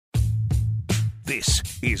This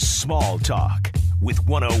is Small Talk with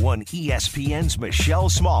 101 ESPN's Michelle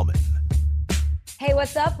Smallman. Hey,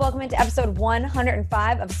 what's up? Welcome into episode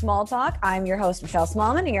 105 of Small Talk. I'm your host, Michelle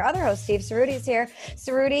Smallman, and your other host, Steve Cerruti, is here.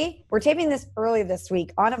 Cerruti, we're taping this early this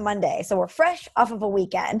week on a Monday, so we're fresh off of a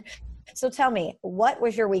weekend. So tell me, what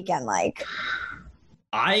was your weekend like?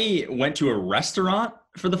 I went to a restaurant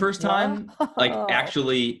for the first time, like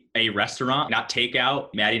actually a restaurant, not takeout.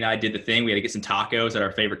 Maddie and I did the thing. We had to get some tacos at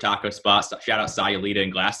our favorite taco spot. Shout out Sayulita in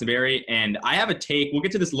Glastonbury. And I have a take, we'll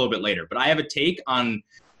get to this a little bit later, but I have a take on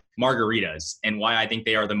margaritas and why I think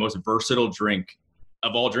they are the most versatile drink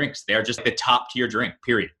of all drinks. They're just the top tier drink,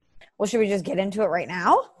 period. Well, should we just get into it right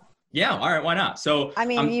now? Yeah, all right, why not? So I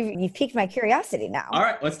mean, you've piqued my curiosity now. All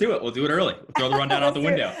right, let's do it. We'll do it early. We'll throw the rundown out the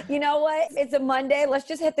window. You know what? It's a Monday. Let's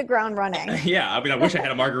just hit the ground running. Yeah, I mean, I wish I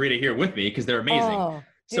had a margarita here with me because they're amazing. Oh,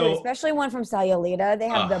 dude, especially one from Sayulita. They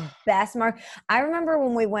have the best I remember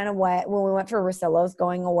when we went for Rosillo's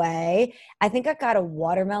going away, I think I got a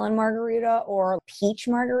watermelon margarita or peach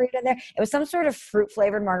margarita there. It was some sort of fruit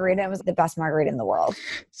flavored margarita. It was the best margarita in the world.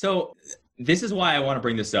 So this is why I want to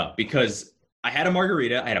bring this up, because I had a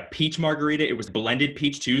margarita. I had a peach margarita. It was blended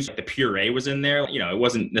peach too. So the puree was in there. You know, it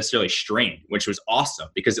wasn't necessarily strained, which was awesome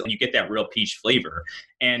because you get that real peach flavor.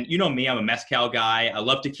 And you know me, I'm a mezcal guy. I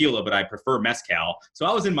love tequila, but I prefer mezcal. So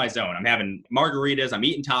I was in my zone. I'm having margaritas. I'm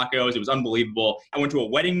eating tacos. It was unbelievable. I went to a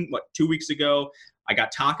wedding, 2 weeks ago. I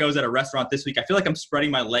got tacos at a restaurant this week. I feel like I'm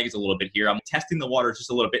spreading my legs a little bit here. I'm testing the waters just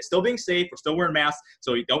a little bit. Still being safe. We're still wearing masks,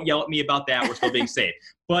 so don't yell at me about that. We're still being safe.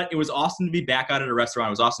 But it was awesome to be back out at a restaurant.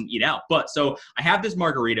 It was awesome to eat out. But so I have this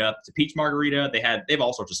margarita. It's a peach margarita. They have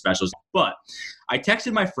all sorts of specials. But I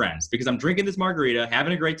texted my friends because I'm drinking this margarita,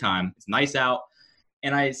 having a great time. It's nice out.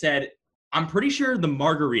 And I said, I'm pretty sure the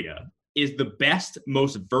margarita is the best,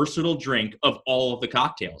 most versatile drink of all of the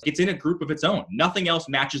cocktails. It's in a group of its own. Nothing else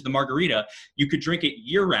matches the margarita. You could drink it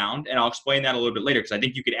year round, and I'll explain that a little bit later because I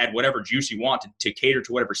think you could add whatever juice you want to cater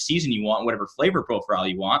to whatever season you want, whatever flavor profile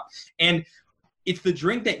you want. And it's the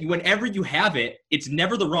drink that whenever you have it, it's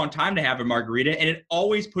never the wrong time to have a margarita, and it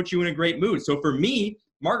always puts you in a great mood. So for me,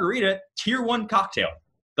 margarita, tier 1 cocktail.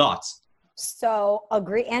 Thoughts? So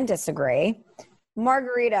agree and disagree.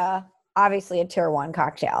 Margarita, obviously a tier 1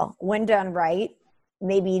 cocktail. When done right,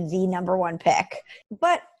 maybe the number 1 pick.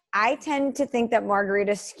 But I tend to think that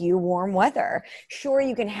margaritas skew warm weather. Sure,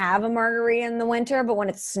 you can have a margarita in the winter, but when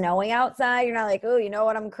it's snowing outside, you're not like, oh, you know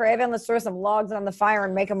what I'm craving? Let's throw some logs on the fire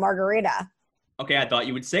and make a margarita. Okay, I thought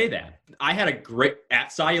you would say that. I had a great, at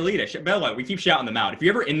Sayulita, by the way, we keep shouting them out. If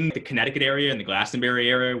you're ever in the Connecticut area, in the Glastonbury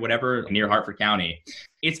area, whatever, near Hartford County,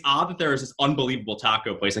 it's odd that there is this unbelievable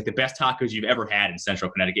taco place, like the best tacos you've ever had in Central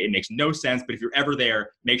Connecticut. It makes no sense, but if you're ever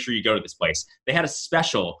there, make sure you go to this place. They had a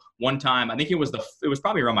special one time. I think it was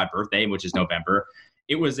probably around my birthday, which is November.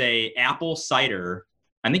 It was a apple cider.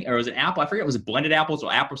 Or was it apple? I forget. It was blended apples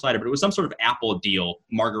or apple cider, but it was some sort of apple deal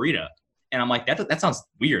margarita. And I'm like, that sounds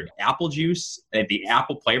weird. Apple juice, the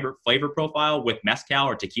apple flavor profile with mezcal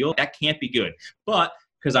or tequila, that can't be good. But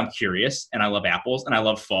because I'm curious and I love apples and I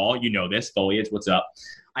love fall, you know this, foliage, what's up?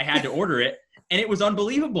 I had to order it and it was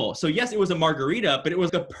unbelievable. So yes, it was a margarita, but it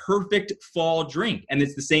was the perfect fall drink. And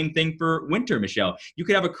it's the same thing for winter, Michelle. You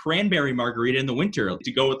could have a cranberry margarita in the winter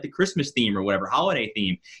to go with the Christmas theme or whatever, holiday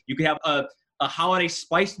theme. You could have a holiday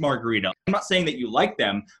spiced margarita. I'm not saying that you like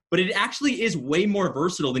them, but it actually is way more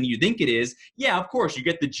versatile than you think it is. Yeah, of course, you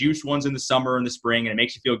get the juice ones in the summer and the spring, and it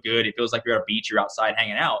makes you feel good. It feels like you're at a beach, you're outside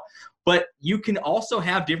hanging out. But you can also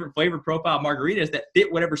have different flavor profile margaritas that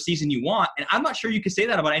fit whatever season you want. And I'm not sure you can say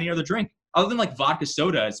that about any other drink, other than like vodka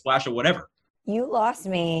soda and splash of whatever. You lost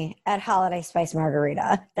me at holiday spice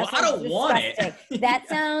margarita. Well, I don't want it. That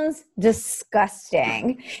sounds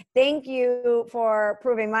disgusting. Thank you for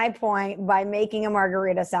proving my point by making a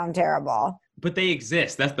margarita sound terrible. But they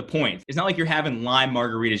exist. That's the point. It's not like you're having lime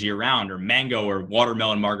margaritas year round or mango or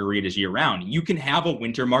watermelon margaritas year round. You can have a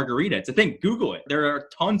winter margarita. It's a thing. Google it. There are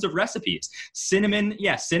tons of recipes. Cinnamon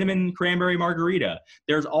cranberry margarita.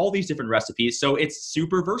 There's all these different recipes. So it's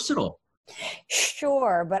super versatile.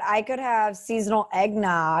 Sure, but I could have seasonal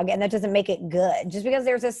eggnog and that doesn't make it good. Just because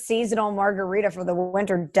there's a seasonal margarita for the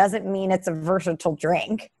winter doesn't mean it's a versatile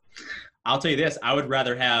drink. I'll tell you this, I would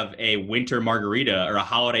rather have a winter margarita or a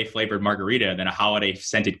holiday flavored margarita than a holiday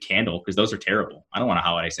scented candle because those are terrible. I don't want a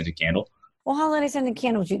holiday scented candle. Well, holiday scented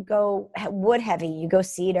candles, you go wood heavy, you go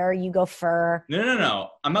cedar, you go fir. No.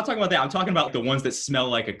 I'm not talking about that. I'm talking about the ones that smell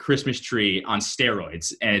like a Christmas tree on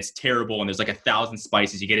steroids, and it's terrible, and there's like 1,000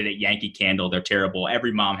 spices. You get it at Yankee Candle. They're terrible.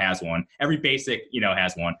 Every mom has one. Every basic,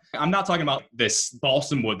 has one. I'm not talking about this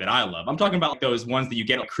balsam wood that I love. I'm talking about those ones that you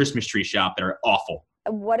get at a Christmas tree shop that are awful.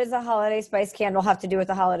 What does a holiday spice candle have to do with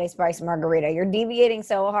the holiday spice margarita? You're deviating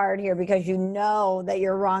so hard here because you know that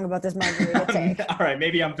you're wrong about this margarita take. All right,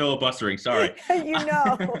 maybe I'm filibustering. Sorry. You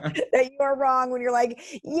know that you are wrong when you're like,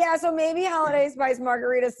 yeah, so maybe holiday spice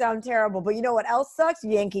margaritas sound terrible, but you know what else sucks?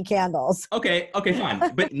 Yankee candles. Okay,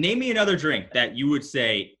 fine. But name me another drink that you would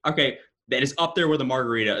say, okay, that is up there with a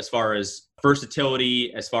margarita as far as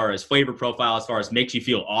versatility, as far as flavor profile, as far as makes you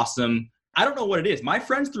feel awesome. I don't know what it is. My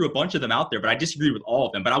friends threw a bunch of them out there, but I disagree with all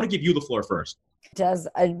of them. But I want to give you the floor first. Does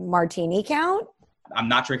a martini count? I'm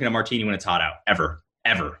not drinking a martini when it's hot out, ever.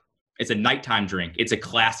 It's a nighttime drink. It's a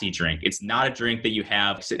classy drink. It's not a drink that you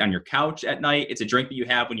have sitting on your couch at night. It's a drink that you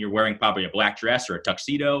have when you're wearing probably a black dress or a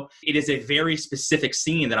tuxedo. It is a very specific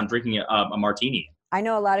scene that I'm drinking a martini. I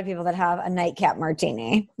know a lot of people that have a nightcap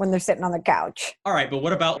martini when they're sitting on the couch. All right, but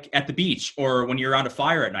what about at the beach or when you're around a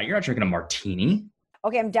fire at night? You're not drinking a martini.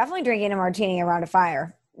 Okay, I'm definitely drinking a martini around a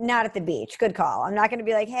fire. Not at the beach. Good call. I'm not going to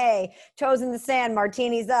be like, hey, toes in the sand,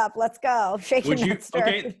 martini's up. Let's go. Shaking that stir.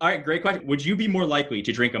 Okay, all right, great question. Would you be more likely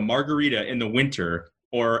to drink a margarita in the winter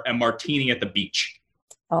or a martini at the beach?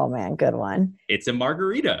 Oh, man, good one. It's a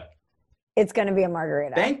margarita. It's going to be a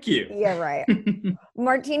margarita. Thank you. Yeah, right.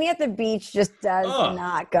 Martini at the beach just does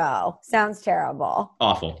not go. Sounds terrible.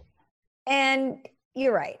 Awful. And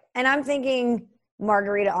you're right. And I'm thinking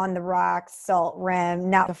margarita on the rocks, salt rim,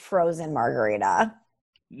 not a frozen margarita.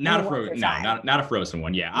 Not a frozen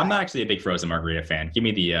one. Yeah, right. I'm not actually a big frozen margarita fan. Give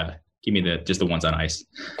me the just the ones on ice.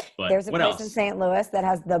 But there's a place in St. Louis that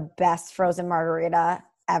has the best frozen margarita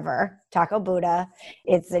ever. Taco Buddha.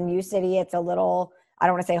 It's in U City. It's a little, I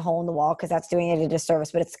don't want to say hole in the wall because that's doing it a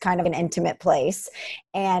disservice, but it's kind of an intimate place.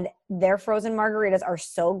 And their frozen margaritas are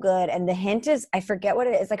so good. And the hint is, I forget what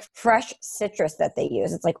it is, like fresh citrus that they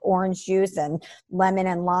use. It's like orange juice and lemon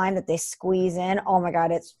and lime that they squeeze in. Oh my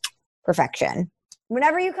God, it's perfection.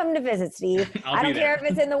 Whenever you come to visit, Steve, I don't care if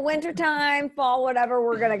it's in the wintertime, fall, whatever,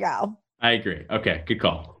 we're going to go. I agree. Okay, good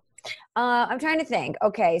call. I'm trying to think.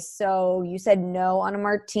 Okay, so you said no on a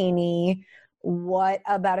martini. What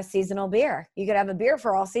about a seasonal beer? You could have a beer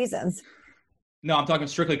for all seasons. No, I'm talking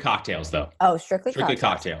strictly cocktails, though. Oh, strictly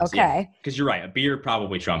cocktails. Okay. Because you're right. A beer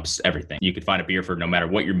probably trumps everything. You could find a beer for no matter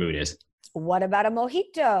what your mood is. What about a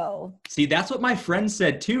mojito? See, that's what my friend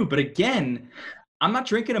said too. But again, I'm not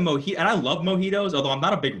drinking a mojito. And I love mojitos, although I'm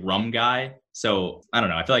not a big rum guy. So I don't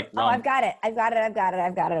know. I feel like rum. Oh, I've got it.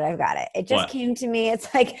 It just came to me.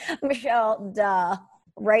 It's like, Michelle, duh.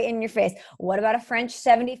 Right in your face. What about a French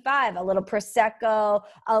 75? A little Prosecco,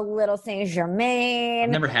 a little Saint Germain. I've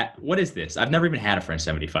never had, what is this? I've never even had a French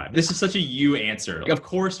 75. This is such a you answer. Of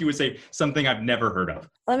course you would say something I've never heard of.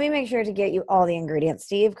 Let me make sure to get you all the ingredients,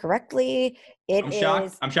 Steve, correctly. I'm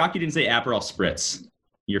shocked you didn't say Aperol Spritz,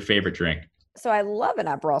 your favorite drink. So I love an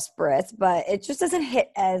Aperol Spritz, but it just doesn't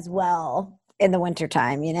hit as well in the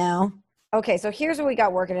wintertime, you know? Okay, so here's what we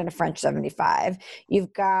got working in a French 75.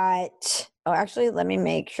 You've got, actually, let me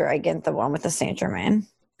make sure I get the one with the Saint Germain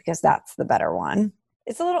because that's the better one.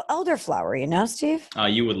 It's a little elderflower, you know, Steve?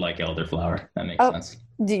 You would like elderflower. That makes sense.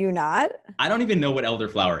 Do you not? I don't even know what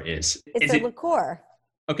elderflower is. It's a liqueur.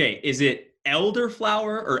 Okay, is it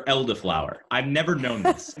elderflower or elderflower? I've never known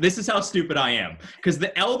this. This is how stupid I am. Because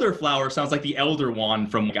the elderflower sounds like the Elder Wand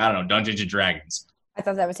from, I don't know, Dungeons & Dragons. I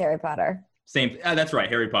thought that was Harry Potter. Same. That's right.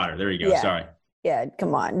 Harry Potter. There you go. Yeah. Sorry. Yeah.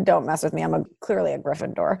 Come on. Don't mess with me. I'm clearly a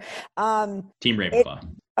Gryffindor. Team Ravenclaw.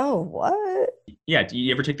 What? Yeah. Do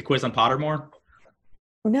you ever take the quiz on Pottermore?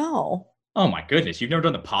 No. Oh my goodness. You've never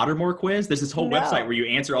done the Pottermore quiz? There's this whole website where you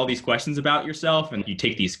answer all these questions about yourself and you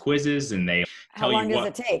take these quizzes and they tell you what. How long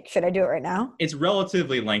does it take? Should I do it right now? It's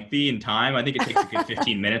relatively lengthy in time. I think it takes a good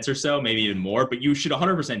 15 minutes or so, maybe even more, but you should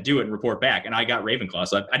 100% do it and report back. And I got Ravenclaw.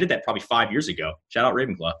 So I did that probably 5 years ago. Shout out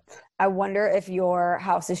Ravenclaw. I wonder if your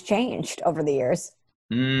house has changed over the years.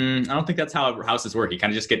 I don't think that's how houses work. You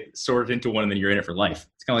kind of just get sorted into one and then you're in it for life.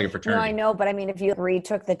 It's kind of like a fraternity. No, I know, but I mean, if you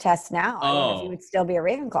retook the test now, I wonder if you would still be a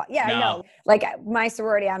Ravenclaw. Yeah, no. I know. Like my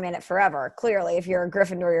sorority, I'm in it forever. Clearly, if you're a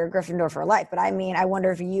Gryffindor, you're a Gryffindor for life. But I mean, I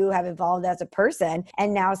wonder if you have evolved as a person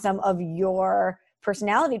and now some of your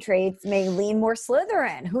personality traits may lean more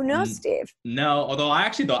Slytherin. Who knows, Steve? No, although I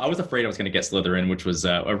actually thought I was afraid I was going to get Slytherin, which was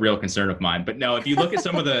a real concern of mine. But no, if you look at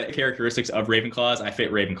some of the characteristics of Ravenclaws, I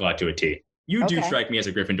fit Ravenclaw to a T. You do strike me as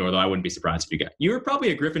a Gryffindor, though I wouldn't be surprised if you got. You were probably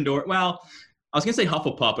a Gryffindor. Well, I was going to say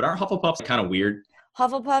Hufflepuff, but aren't Hufflepuffs kind of weird?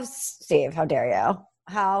 Hufflepuffs, Steve, how dare you?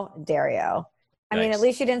 How dare you? I mean, at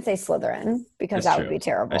least you didn't say Slytherin because that would be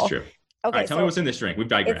terrible. That's true. Okay, all right, tell me what's in this drink. We've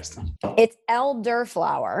digressed. It's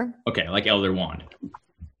elderflower. Okay, like Elder Wand.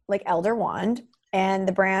 Like Elder Wand. And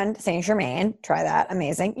the brand Saint Germain. Try that.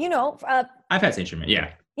 Amazing. You know. I've had Saint Germain,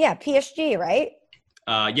 yeah. Yeah, PSG, right?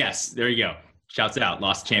 Yes, there you go. Shouts out.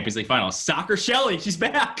 Lost the Champions League final. Soccer Shelly. She's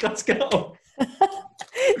back. Let's go.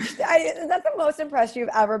 That's the most impressed you've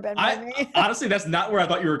ever been by me. Honestly, that's not where I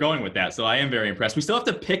thought you were going with that. So I am very impressed. We still have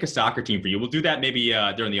to pick a soccer team for you. We'll do that maybe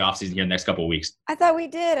during the offseason here in the next couple of weeks. I thought we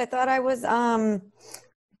did. I thought I was,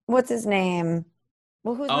 what's his name?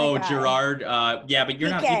 Well, who's my guy? Gerard. Yeah, but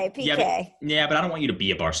you're PK, not. Yeah, but I don't want you to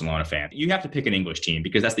be a Barcelona fan. You have to pick an English team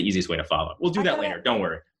because that's the easiest way to follow. We'll do that later. Don't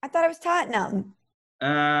worry. I thought it was Tottenham.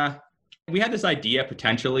 We had this idea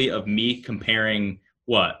potentially of me comparing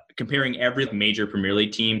every major Premier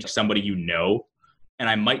League team to somebody you know, and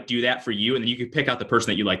I might do that for you, and then you can pick out the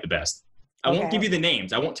person that you like the best. I won't give you the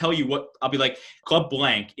names. I won't tell you what. I'll be like, Club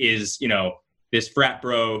Blank is, this frat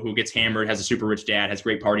bro who gets hammered, has a super rich dad, has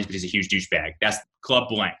great parties, but he's a huge douchebag. That's Club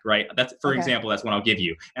Blank, right? That's, for example, that's what I'll give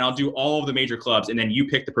you. And I'll do all of the major clubs, and then you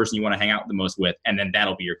pick the person you want to hang out the most with, and then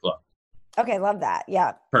that'll be your club. Okay, love that.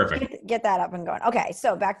 Yeah. Perfect. Get that up and going. Okay,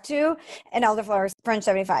 so back to an elderflower French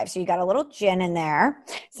 75. So you got a little gin in there,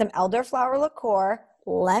 some elderflower liqueur,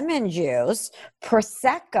 lemon juice,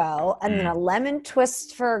 Prosecco, and then a lemon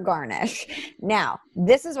twist for a garnish. Now,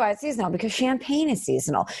 this is why it's seasonal, because champagne is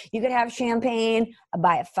seasonal. You could have champagne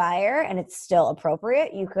by a fire and it's still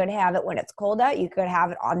appropriate. You could have it when it's cold out. You could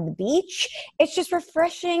have it on the beach. It's just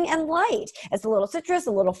refreshing and light. It's a little citrus,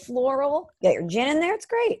 a little floral. You got your gin in there. It's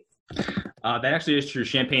great. That actually is true.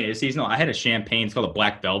 Champagne is seasonal. I had a champagne. It's called a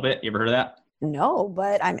Black Velvet. You ever heard of that? No,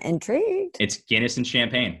 but I'm intrigued. It's Guinness and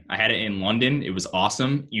champagne. I had it in London. It was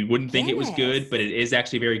awesome. You wouldn't think it was good, but it is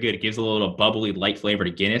actually very good. It gives a little bubbly, light flavor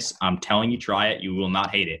to Guinness. I'm telling you, try it. You will not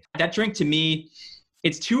hate it. That drink to me,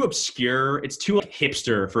 it's too obscure. It's too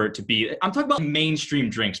hipster for it to be. I'm talking about mainstream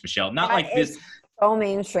drinks, Michelle. Not like this. So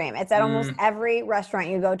mainstream. It's at almost every restaurant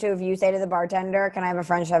you go to. If you say to the bartender, "Can I have a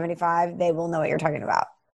French 75?" they will know what you're talking about.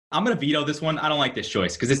 I'm going to veto this one. I don't like this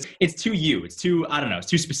choice because it's too you. It's too, I don't know. It's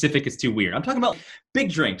too specific. It's too weird. I'm talking about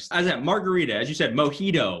big drinks. As in margarita, as you said,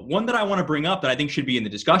 mojito. One that I want to bring up that I think should be in the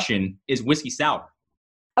discussion is whiskey sour.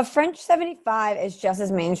 A French 75 is just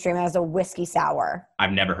as mainstream as a whiskey sour.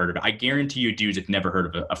 I've never heard of it. I guarantee you dudes have never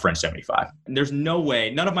heard of a French 75. And there's no way.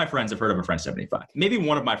 None of my friends have heard of a French 75. Maybe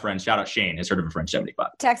one of my friends, shout out Shane, has heard of a French 75.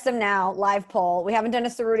 Text him now. Live poll. We haven't done a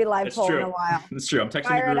Cerruti live poll in a while. That's true. I'm texting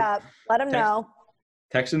Fire the group. it up. Let him know.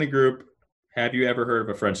 Text in the group. Have you ever heard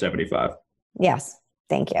of a French 75? Yes.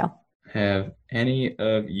 Thank you. Have any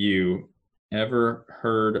of you ever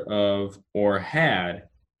heard of or had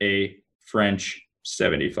a French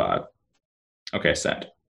 75? Okay, send.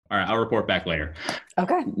 All right, I'll report back later.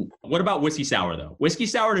 Okay. What about whiskey sour, though? Whiskey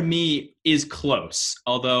sour to me is close.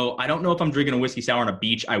 Although I don't know if I'm drinking a whiskey sour on a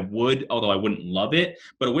beach. I would, although I wouldn't love it.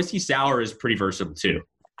 But a whiskey sour is pretty versatile, too.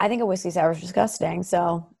 I think a whiskey sour is disgusting,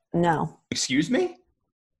 so no. Excuse me?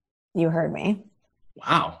 You heard me.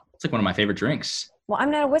 Wow. It's like one of my favorite drinks. Well, I'm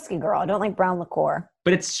not a whiskey girl. I don't like brown liqueur.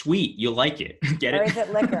 But it's sweet. You like it. Get it? Or is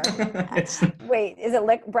it liquor? Wait, is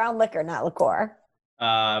it brown liquor, not liqueur?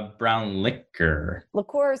 Brown liquor.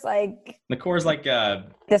 Liqueur is like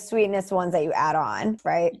the sweetness ones that you add on,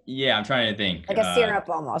 right? Yeah, I'm trying to think. Like a syrup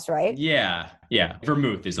almost, right? Yeah.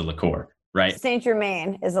 Vermouth is a liqueur, right? Saint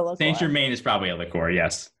Germain is a liqueur. Saint Germain is probably a liqueur,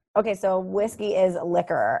 yes. Okay, so whiskey is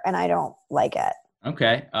liquor, and I don't like it.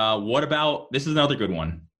 Okay. What about, this is another good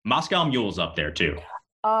one. Moscow Mule's up there too.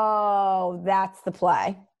 Oh, that's the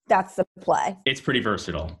play. It's pretty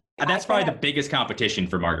versatile. That's probably the biggest competition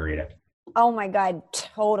for margarita. Oh my God,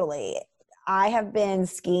 totally. I have been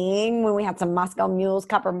skiing when we had some Moscow Mules,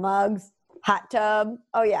 copper mugs, hot tub.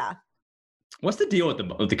 Oh yeah. What's the deal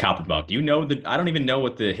with the copper mug? Do you know I don't even know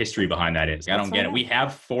what the history behind that is. I don't get it. We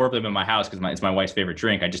have 4 of them in my house because it's my wife's favorite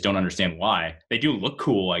drink. I just don't understand why. They do look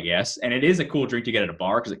cool, I guess. And it is a cool drink to get at a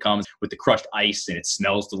bar because it comes with the crushed ice and it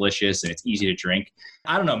smells delicious and it's easy to drink.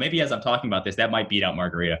 I don't know. Maybe as I'm talking about this, that might beat out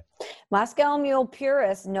margarita. Moscow Mule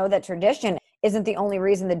purists know that tradition isn't the only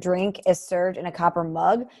reason the drink is served in a copper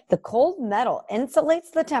mug. The cold metal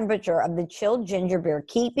insulates the temperature of the chilled ginger beer,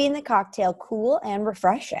 keeping the cocktail cool and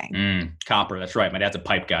refreshing. Copper, that's right. My dad's a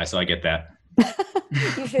pipe guy, so I get that.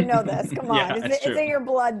 You should know this. Come on. Yeah, it's in your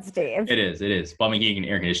blood, Steve. It is. Plumbing, heating,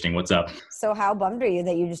 and air conditioning. What's up? So how bummed are you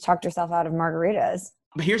that you just talked yourself out of margaritas?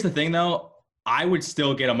 But here's the thing, though. I would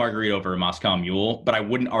still get a margarita over a Moscow Mule, but I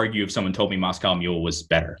wouldn't argue if someone told me Moscow Mule was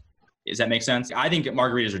better. Does that make sense? I think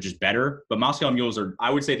margaritas are just better, but Moscow Mules are, I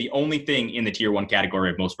would say, the only thing in the tier 1 category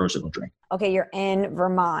of most versatile drink. Okay, you're in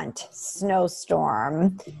Vermont,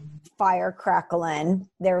 snowstorm, fire crackling.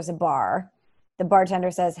 There's a bar. The bartender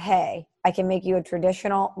says, hey, I can make you a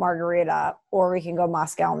traditional margarita, or we can go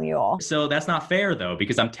Moscow Mule. So that's not fair, though,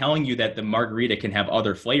 because I'm telling you that the margarita can have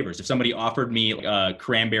other flavors. If somebody offered me a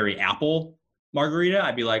cranberry apple margarita,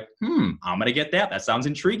 I'd be like, I'm going to get that. That sounds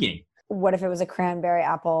intriguing. What if it was a cranberry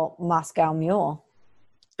apple Moscow Mule?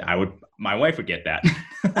 My wife would get that.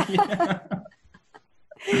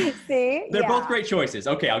 See? They're both great choices.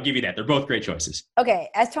 Okay, I'll give you that. They're both great choices. Okay,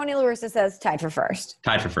 as Tony La Russa says, tied for first.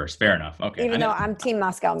 Tied for first. Fair enough. Okay. Even though I'm team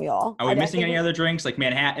Moscow Mule. Are we missing any other drinks? Like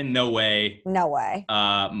Manhattan? No way. No way.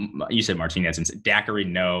 You said Martinez. Daiquiri?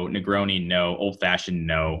 No. Negroni? No. Old Fashioned?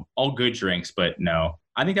 No. All good drinks, but no.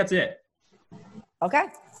 I think that's it. Okay.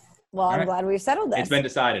 Well, I'm glad we've settled this. It's been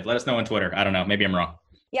decided. Let us know on Twitter. I don't know. Maybe I'm wrong.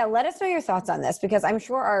 Yeah, let us know your thoughts on this because I'm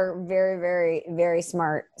sure our very, very, very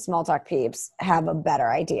smart small talk peeps have a better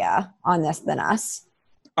idea on this than us.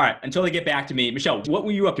 All right, until they get back to me, Michelle, what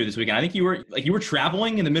were you up to this weekend? I think you were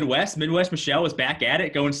traveling in the Midwest. Midwest Michelle is back at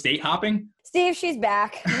it, going state hopping. Steve, she's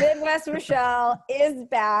back. Midwest Michelle is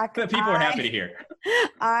back. People are happy to hear.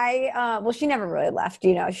 Well, she never really left.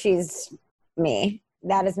 You know, she's me.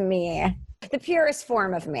 That is me. The purest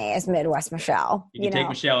form of me is Midwest Michelle. You can take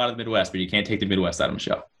Michelle out of the Midwest, but you can't take the Midwest out of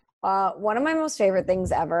Michelle. One of my most favorite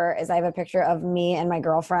things ever is I have a picture of me and my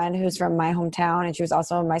girlfriend who's from my hometown, and she was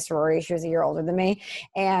also in my sorority. She was a year older than me,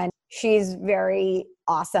 and she's very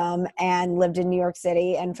awesome and lived in New York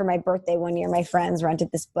City. And for my birthday one year, my friends rented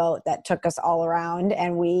this boat that took us all around,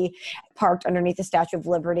 and we parked underneath the Statue of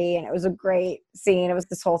Liberty, and it was a great scene. It was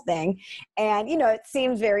this whole thing. And, you know, it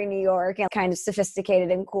seems very New York and kind of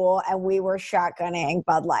sophisticated and cool. And we were shotgunning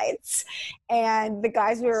Bud Lights. And the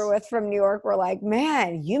guys we were with from New York were like,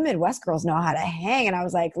 man, you Midwest girls know how to hang. And I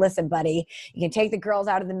was like, listen, buddy, you can take the girls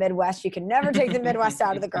out of the Midwest. You can never take the Midwest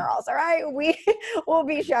out of the girls. All right. We'll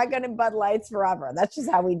be shotgunning Bud Lights forever. That's just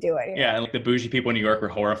how we do it here. Yeah. And like the bougie people in New York were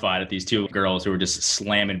horrified at these two girls who were just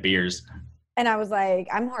slamming beers. And I was like,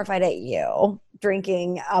 I'm horrified at you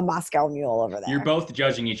drinking a Moscow Mule over there. You're both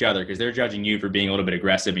judging each other because they're judging you for being a little bit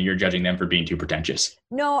aggressive and you're judging them for being too pretentious.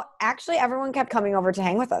 No, actually, everyone kept coming over to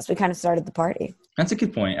hang with us. We kind of started the party. That's a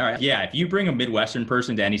good point. All right. Yeah. If you bring a Midwestern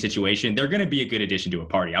person to any situation, they're going to be a good addition to a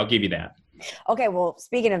party. I'll give you that. Okay. Well,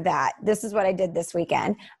 speaking of that, this is what I did this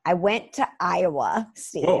weekend. I went to Iowa,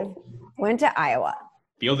 Steve. Whoa. Went to Iowa.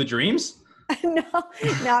 Field of Dreams? No,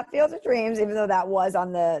 not Field of Dreams, even though that was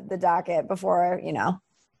on the docket before, you know,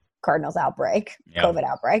 Cardinals outbreak, COVID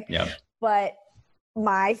outbreak. Yeah. But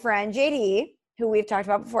my friend JD, who we've talked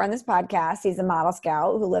about before on this podcast, he's a model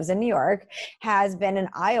scout who lives in New York, has been in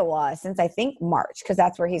Iowa since I think March, because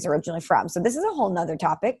that's where he's originally from. So this is a whole nother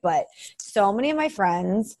topic, but so many of my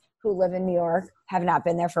friends who live in New York have not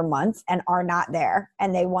been there for months and are not there.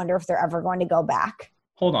 And they wonder if they're ever going to go back.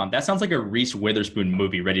 Hold on. That sounds like a Reese Witherspoon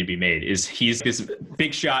movie ready to be made. He's this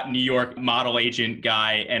big shot New York model agent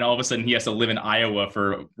guy, and all of a sudden he has to live in Iowa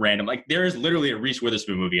for random. Like there is literally a Reese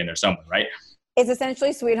Witherspoon movie in there somewhere, right? It's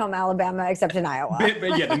essentially Sweet Home Alabama, except in Iowa.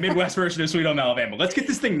 Yeah, the Midwest version of Sweet Home Alabama. Let's get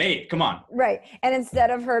this thing made. Come on. Right. And instead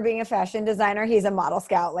of her being a fashion designer, he's a model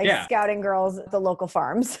scout, scouting girls at the local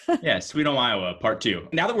farms. Yeah, Sweet Home Iowa, part 2.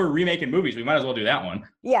 Now that we're remaking movies, we might as well do that one.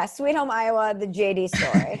 Yeah, Sweet Home Iowa, the JD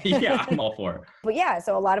story. Yeah, I'm all for it. But yeah,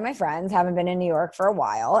 so a lot of my friends haven't been in New York for a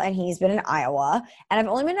while, and he's been in Iowa. And I've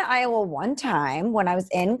only been to Iowa one time when I was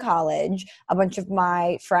in college. A bunch of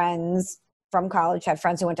my friends from college had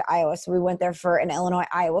friends who went to Iowa. So we went there for an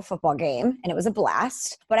Illinois-Iowa football game, and it was a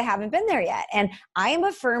blast, but I haven't been there yet. And I am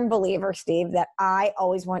a firm believer, Steve, that I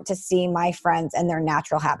always want to see my friends in their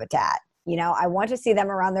natural habitat. You know, I want to see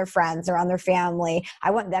them around their friends, around their family.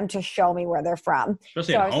 I want them to show me where they're from.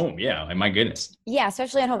 Especially at home. Yeah. Like, my goodness. Yeah,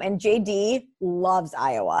 especially at home. And JD loves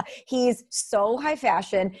Iowa. He's so high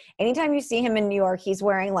fashion. Anytime you see him in New York, he's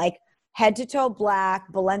wearing like head to toe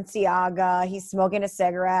black, Balenciaga. He's smoking a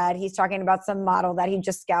cigarette. He's talking about some model that he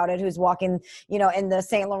just scouted who's walking, you know, in the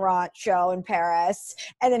Saint Laurent show in Paris.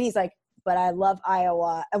 And then he's like, but I love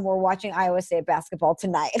Iowa, and we're watching Iowa State basketball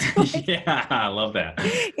tonight. Yeah, I love that.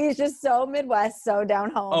 He's just so Midwest, so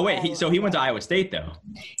down home. Oh, wait. So he went to Iowa State, though?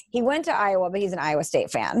 He went to Iowa, but he's an Iowa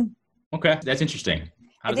State fan. Okay. That's interesting.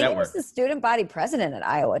 How does that work? I think he was the student body president at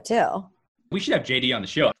Iowa, too. We should have JD on the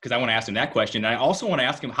show because I want to ask him that question. And I also want to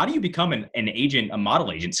ask him, how do you become an agent, a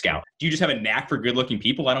model agent scout? Do you just have a knack for good-looking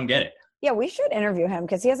people? I don't get it. Yeah, we should interview him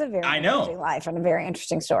because he has a very interesting life and a very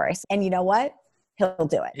interesting story. And you know what? He'll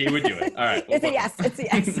do it. He would do it. All right. It's a yes. It's a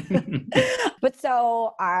yes. But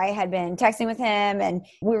so I had been texting with him and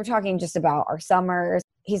we were talking just about our summers.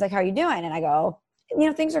 He's like, how are you doing? And I go, you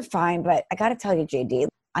know, things are fine, but I got to tell you, JD,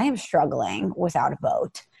 I am struggling without a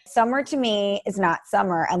boat. Summer to me is not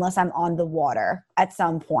summer unless I'm on the water at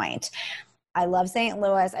some point. I love St.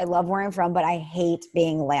 Louis. I love where I'm from, but I hate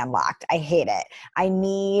being landlocked. I hate it. I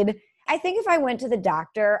I think if I went to the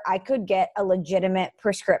doctor, I could get a legitimate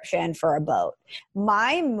prescription for a boat.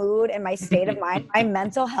 My mood and my state of mind, my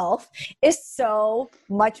mental health is so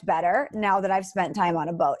much better now that I've spent time on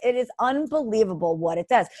a boat. It is unbelievable what it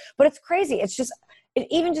does. But it's crazy. It's just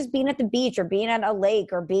even just being at the beach or being at a lake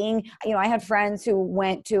or being, I had friends who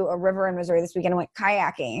went to a river in Missouri this weekend and went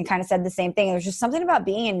kayaking and kind of said the same thing. There's just something about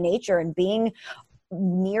being in nature and being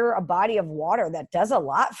near a body of water that does a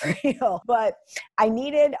lot for you. But I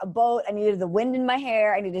needed a boat. I needed the wind in my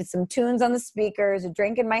hair. I needed some tunes on the speakers, a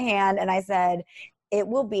drink in my hand. And I said, it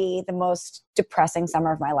will be the most depressing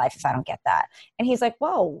summer of my life if I don't get that. And he's like,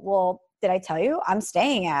 whoa, well, did I tell you? I'm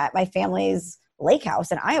staying at my family's lake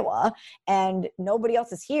house in Iowa and nobody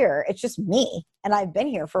else is here. It's just me. And I've been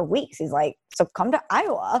here for weeks. He's like, so come to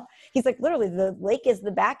Iowa. He's like, literally the lake is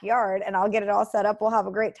the backyard and I'll get it all set up. We'll have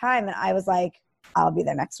a great time. And I was like, I'll be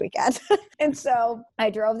there next weekend. And so I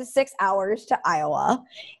drove the 6 hours to Iowa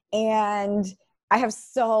and I have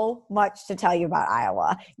so much to tell you about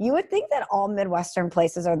Iowa. You would think that all Midwestern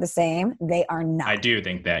places are the same. They are not. I do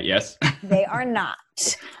think that, yes. They are not.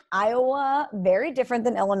 Iowa, very different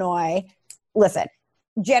than Illinois. Listen,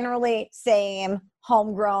 generally same,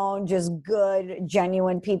 homegrown, just good,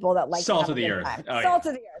 genuine people that like salt of the earth. Oh, salt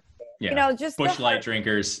of the earth. Yeah. Just Busch Light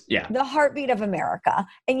drinkers. Yeah. The heartbeat of America.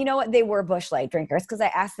 And you know what? They were Busch Light drinkers because I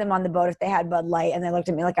asked them on the boat if they had Bud Light and they looked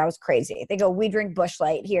at me like I was crazy. They go, we drink Busch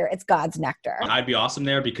Light here. It's God's nectar. I'd be awesome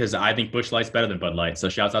there because I think Busch Light's better than Bud Light. So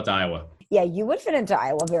shouts out to Iowa. Yeah, you would fit into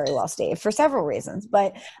Iowa very well, Steve, for several reasons.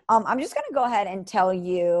 But I'm just going to go ahead and tell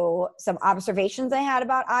you some observations I had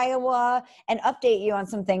about Iowa and update you on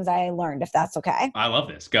some things I learned, if that's okay. I love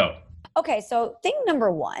this. Go. Okay, so thing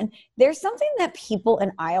number one, there's something that people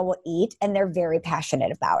in Iowa eat and they're very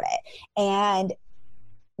passionate about it. And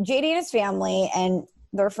JD and his family and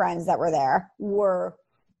their friends that were there were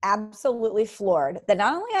absolutely floored that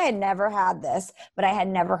not only I had never had this, but I had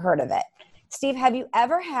never heard of it. Steve, have you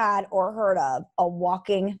ever had or heard of a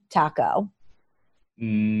walking taco?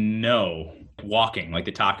 No. Walking, like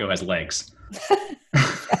the taco has legs.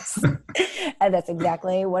 Yes. And that's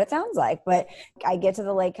exactly what it sounds like. But I get to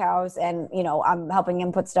the lake house and, I'm helping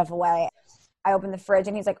him put stuff away. I open the fridge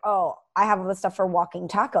and he's like, oh, I have all the stuff for walking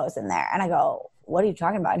tacos in there. And I go, what are you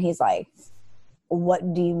talking about? And he's like,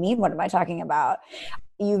 what do you mean? What am I talking about?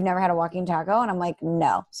 You've never had a walking taco? And I'm like,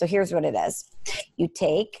 no. So here's what it is. You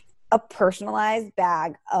take a personalized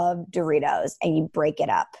bag of Doritos and you break it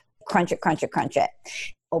up. Crunch it, crunch it, crunch it.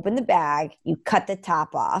 Open the bag. You cut the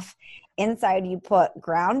top off. Inside you put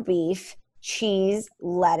ground beef, cheese,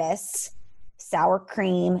 lettuce, sour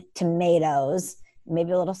cream, tomatoes,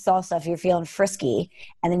 maybe a little salsa if you're feeling frisky,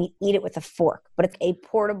 and then you eat it with a fork. But it's a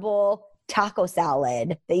portable taco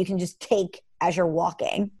salad that you can just take as you're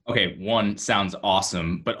walking. Okay, one sounds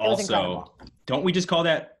awesome, but also don't we just call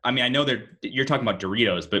that, I know you're talking about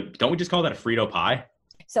Doritos, but don't we just call that a Frito pie?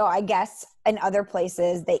 So I guess in other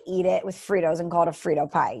places they eat it with Fritos and call it a Frito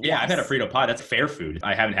pie. Yeah, yes. I've had a Frito pie. That's fair food.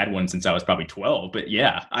 I haven't had one since I was probably 12, but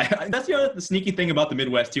yeah. That's the sneaky thing about the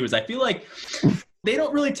Midwest too, is I feel like they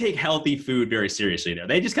don't really take healthy food very seriously there.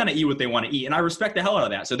 They just kind of eat what they want to eat. And I respect the hell out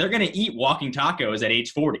of that. So they're going to eat walking tacos at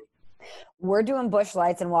age 40. We're doing Busch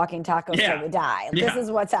Lights and walking tacos till we die. This is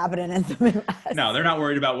what's happening in the Midwest. No, they're not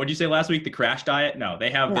worried about, what'd you say last week, the crash diet? No, they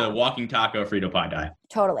have the walking taco Frito pie diet.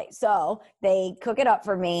 Totally. So they cook it up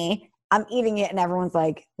for me. I'm eating it and everyone's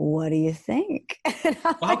like, what do you think?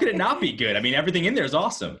 Well, how could it not be good? Everything in there is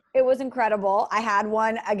awesome. It was incredible. I had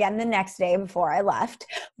one again the next day before I left,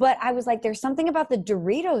 but I was like, there's something about the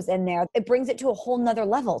Doritos in there. It brings it to a whole nother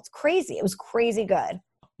level. It's crazy. It was crazy good.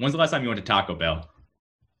 When's the last time you went to Taco Bell?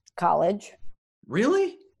 College.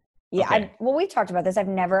 Really? Yeah. Okay. We talked about this. I've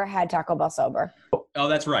never had Taco Bell sober. Oh,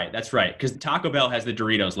 that's right. That's right. Because Taco Bell has the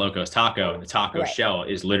Doritos Locos Taco, and the taco shell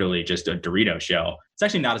is literally just a Dorito shell. It's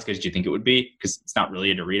actually not as good as you think it would be because it's not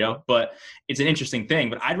really a Dorito, but it's an interesting thing.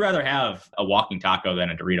 But I'd rather have a walking taco than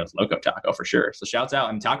a Doritos Loco Taco for sure. So shouts out.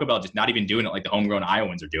 And Taco Bell just not even doing it like the homegrown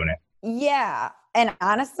Iowans are doing it. Yeah. And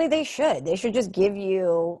honestly, they should. They should just give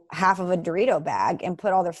you half of a Dorito bag and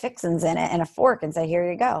put all their fixins in it and a fork and say, here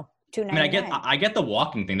you go. I get the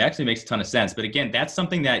walking thing. That actually makes a ton of sense. But again, that's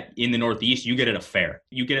something that in the Northeast, you get at a fair.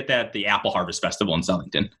 You get it at the Apple Harvest Festival in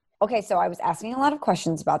Southington. Okay, so I was asking a lot of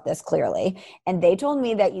questions about this clearly, and they told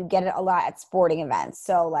me that you get it a lot at sporting events.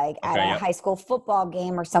 So like at a high school football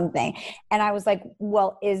game or something. And I was like,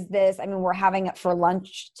 well, is this, we're having it for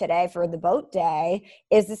lunch today for the boat day.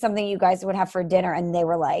 Is this something you guys would have for dinner? And they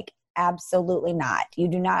were like, Absolutely not. You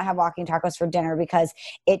do not have walking tacos for dinner because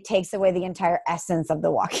it takes away the entire essence of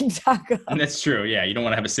the walking taco. And that's true. Yeah. You don't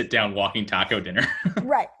want to have a sit down walking taco dinner.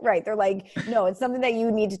 Right. They're like, no, it's something that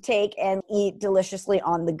you need to take and eat deliciously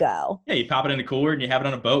on the go. Yeah. You pop it in a cooler and you have it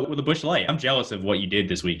on a boat with a Busch Light. I'm jealous of what you did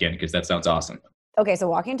this weekend because that sounds awesome. Okay, so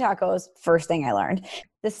walking tacos, first thing I learned.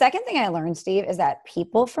 The second thing I learned, Steve, is that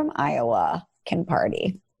people from Iowa can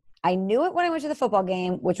party. I knew it when I went to the football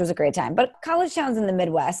game, which was a great time. But college towns in the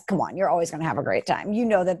Midwest, come on, you're always going to have a great time. You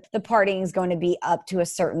know that the partying is going to be up to a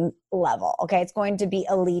certain level, okay? It's going to be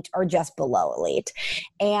elite or just below elite.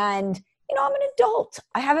 And I'm an adult.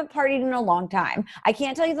 I haven't partied in a long time. I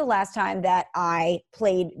can't tell you the last time that I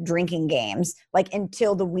played drinking games like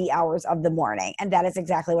until the wee hours of the morning. And that is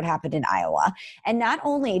exactly what happened in Iowa. And not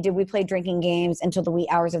only did we play drinking games until the wee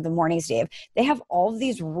hours of the morning, Steve, they have all of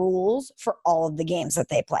these rules for all of the games that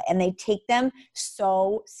they play. And they take them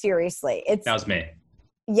so seriously. That was me.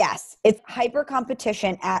 Yes. It's hyper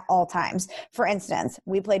competition at all times. For instance,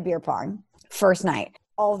 we played beer pong first night.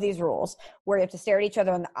 All of these rules where you have to stare at each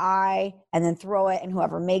other in the eye and then throw it and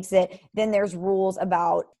whoever makes it. Then there's rules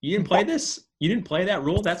about. You didn't play this? You didn't play that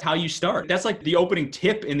rule? That's how you start. That's like the opening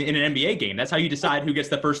tip in an NBA game. That's how you decide who gets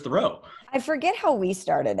the first throw. I forget how we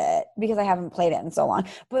started it because I haven't played it in so long.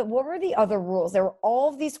 But what were the other rules? There were all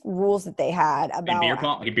of these rules that they had about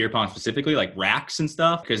beer pong specifically, like racks and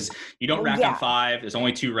stuff, because you don't rack on 5. There's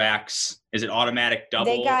only 2 racks. Is it automatic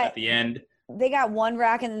double at the end? They got one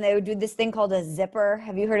rack and then they would do this thing called a zipper.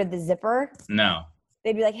 Have you heard of the zipper? No.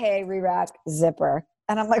 They'd be like, hey, re-rack, zipper.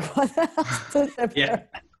 And I'm like, what the hell is a zipper? Yeah.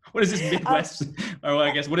 What is this Midwest? Or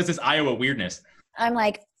I guess, what is this Iowa weirdness? I'm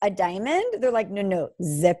like, a diamond? They're like, no,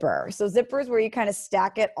 zipper. So zipper is where you kind of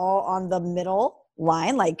stack it all on the middle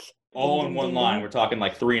line. Like all in one line. We're talking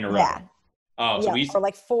like 3 in a row. Yeah. Oh, so or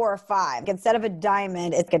like 4 or 5. Instead of a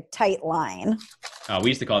diamond, it's a tight line. We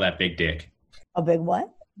used to call that big dick. A big what?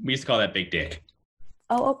 We used to call that big dick.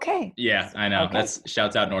 Oh, okay. Yeah, I know. Okay. That's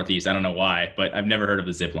shouts out Northeast. I don't know why, but I've never heard of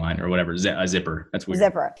a zip line or whatever. A zipper. That's weird.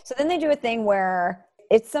 Zipper. So then they do a thing where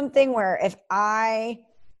it's something where if I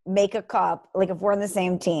make a cup, like if we're on the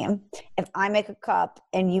same team, if I make a cup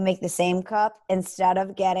and you make the same cup, instead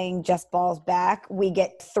of getting just balls back, we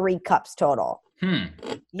get 3 cups total.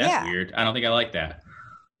 That's weird. I don't think I like that.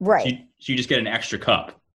 Right. So you just get an extra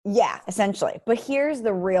cup. Yeah, essentially. But here's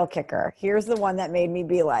the real kicker. Here's the one that made me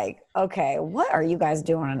be like, okay, what are you guys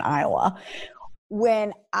doing in Iowa?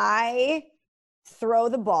 When I throw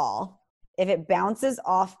the ball, if it bounces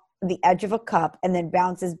off the edge of a cup and then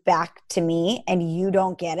bounces back to me and you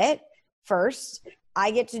don't get it first, I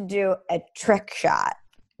get to do a trick shot.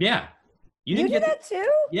 Yeah. You do that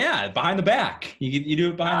too? Yeah, behind the back. You do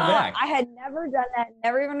it behind the back. I had never done that,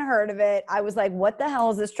 never even heard of it. I was like, what the hell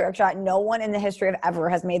is this trick shot? No one in the history of ever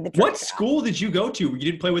has made the trick shot. What school did you go to where you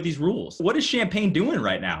didn't play with these rules? What is Champaign doing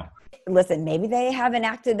right now? Listen, maybe they have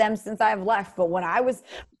enacted them since I've left, but when I was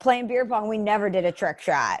playing beer pong, we never did a trick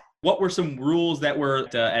shot. What were some rules that were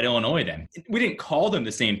at Illinois then? We didn't call them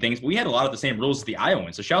the same things, but we had a lot of the same rules as the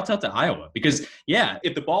Iowans. So shouts out to Iowa because,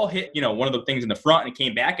 if the ball hit, one of the things in the front and it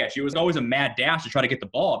came back at you, it was always a mad dash to try to get the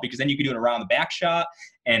ball because then you could do an around the back shot.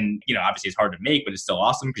 And, obviously it's hard to make, but it's still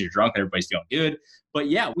awesome because you're drunk and everybody's feeling good.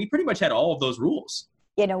 But yeah, we pretty much had all of those rules.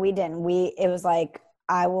 We didn't. It was like,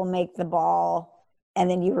 I will make the ball and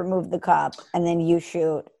then you remove the cup and then you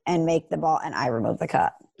shoot and make the ball and I remove the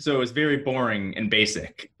cup. So it was very boring and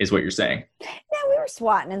basic is what you're saying. Yeah, we were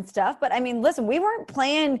swatting and stuff. But listen, we weren't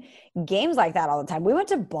playing games like that all the time. We went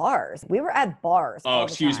to bars. We were at bars. Oh,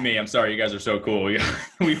 excuse me. I'm sorry. You guys are so cool. We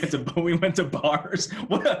went to bars.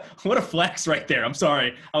 What a flex right there. I'm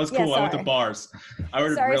sorry. I was cool. I went to bars. I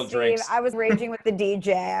ordered real Steve, drinks. I was raging with the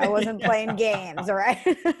DJ. I wasn't playing games. All right.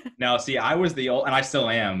 Now, see, I was and I still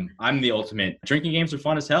am. I'm the ultimate. Drinking games are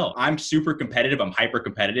fun as hell. I'm super competitive. I'm hyper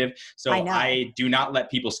competitive. So I do not let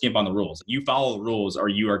people skimp on the rules. You follow the rules or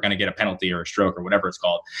you are going to get a penalty or a stroke or whatever it's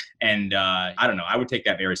called. And I don't know. I would take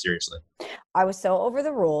that very seriously. I was so over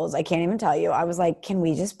the rules. I can't even tell you. I was like, can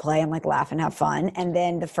we just play and laugh and have fun? And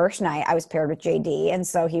then the first night I was paired with JD. And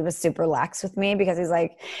so he was super lax with me because he's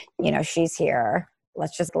like, she's here.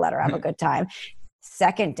 Let's just let her have a good time.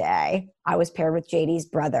 Second day, I was paired with JD's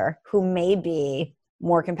brother, who may be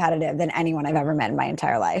more competitive than anyone I've ever met in my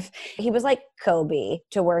entire life. He was like Kobe,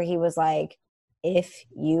 to where he was like, if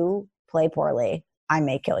you play poorly, I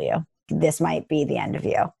may kill you. This might be the end of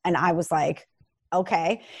you. And I was like,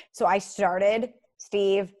 okay. So I started,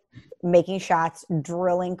 Steve, making shots,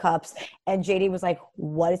 drilling cups. And JD was like,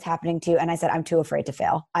 what is happening to you? And I said, I'm too afraid to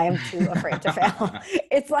fail. I am too afraid to fail.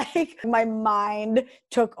 It's like my mind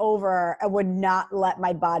took over and would not let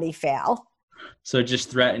my body fail. So just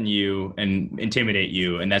threaten you and intimidate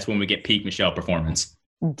you. And that's when we get peak Michelle performance.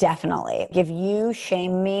 Definitely. If you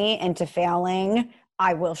shame me into failing,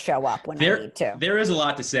 I will show up when I need to. There is a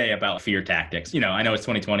lot to say about fear tactics. I know it's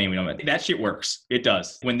 2020 and we don't, that shit works. It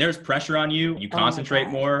does. When there's pressure on you, you concentrate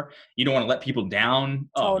more. You don't want to let people down.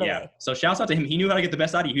 Totally. Oh yeah. So shouts out to him. He knew how to get the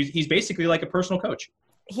best out of you. He's basically like a personal coach.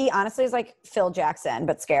 He honestly is like Phil Jackson,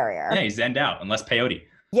 but scarier. Yeah, he's zenned out and less peyote.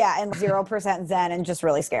 Yeah, and 0% zen and just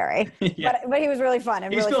really scary. Yeah. But he was really fun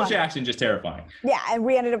and he's really Phil funny. Jackson, just terrifying. Yeah, and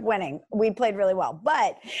we ended up winning. We played really well.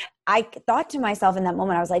 But I thought to myself in that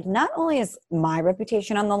moment, I was like, not only is my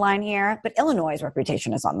reputation on the line here, but Illinois'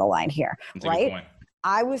 reputation is on the line here, That's right? a good point.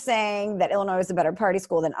 I was saying that Illinois was a better party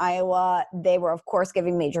school than Iowa. They were, of course,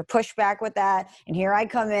 giving major pushback with that. And here I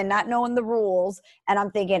come in not knowing the rules. And I'm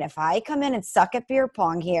thinking, if I come in and suck at beer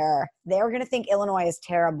pong here, they're going to think Illinois is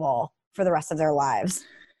terrible for the rest of their lives.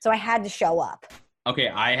 So I had to show up. Okay,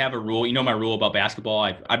 I have a rule. You know my rule about basketball?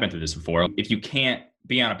 I've been through this before. If you can't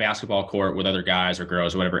be on a basketball court with other guys or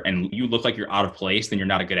girls or whatever, and you look like you're out of place, then you're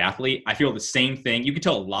not a good athlete. I feel the same thing. You can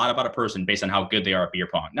tell a lot about a person based on how good they are at beer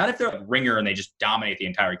pong. Not if they're a ringer and they just dominate the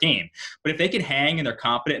entire game, but if they can hang and they're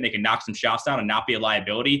confident and they can knock some shots down and not be a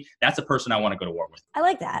liability, that's a person I want to go to war with. I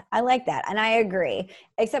like that. And I agree.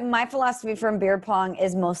 Except my philosophy from beer pong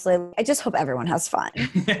is mostly, I just hope everyone has fun.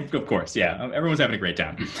 Of course, yeah. Everyone's having a great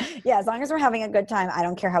time. Yeah, as long as we're having a good time, I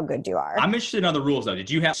don't care how good you are. I'm interested in other rules, though. Did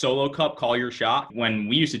you have solo cup, call your shot? When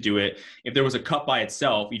we used to do it, if there was a cup by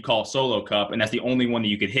itself, you'd call a solo cup, and that's the only one that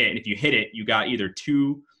you could hit. And if you hit it, you got either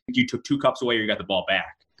you took 2 cups away or you got the ball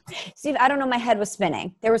back. Steve, I don't know. My head was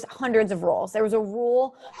spinning. There was hundreds of rules. There was a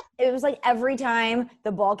rule. It was like every time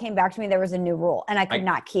the ball came back to me, there was a new rule, and I could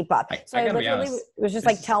not keep up. So I literally was just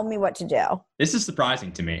like, tell me what to do. This is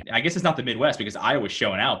surprising to me. I guess it's not the Midwest because Iowa's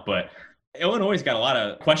showing out, but Illinois got a lot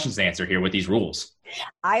of questions to answer here with these rules.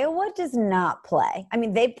 Iowa does not play. I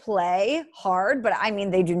mean, they play hard, but I mean,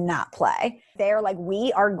 they do not play. They're like,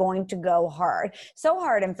 we are going to go hard. So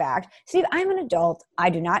hard, in fact. Steve, I'm an adult. I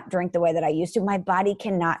do not drink the way that I used to. My body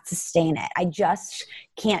cannot sustain it. I just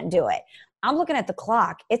can't do it. I'm looking at the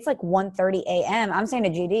clock. It's like 1:30 a.m. I'm saying to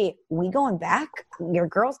GD, we going back? Your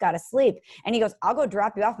girl's got to sleep. And he goes, I'll go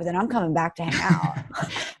drop you off, but then I'm coming back to hang out.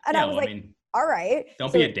 And I was like, all right.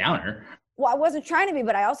 Don't be a downer. Well, I wasn't trying to be,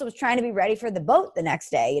 but I also was trying to be ready for the boat the next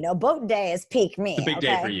day. You know, boat day is peak me. It's a big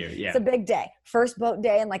day for you. Yeah. It's a big day. First boat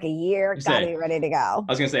day in like a year. Got to be ready to go.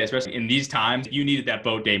 I was going to say, especially in these times, you needed that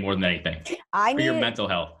boat day more than anything for your mental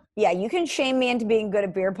health. Yeah, you can shame me into being good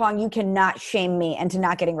at beer pong. You cannot shame me into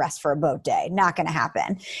not getting rest for a boat day. Not going to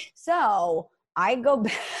happen. So I go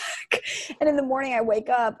back, and in the morning I wake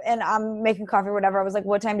up and I'm making coffee or whatever. I was like,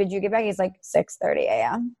 what time did you get back? He's like, 6:30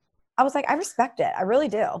 a.m. I was like, I respect it. I really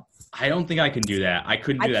do. I don't think I can do that. I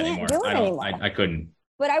couldn't do that anymore. I couldn't.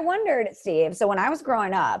 But I wondered, Steve, so when I was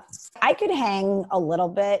growing up, I could hang a little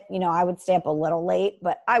bit. You know, I would stay up a little late,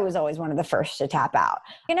 but I was always one of the first to tap out.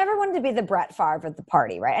 I never wanted to be the Brett Favre at the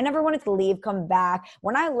party, right? I never wanted to leave, come back.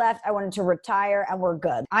 When I left, I wanted to retire and we're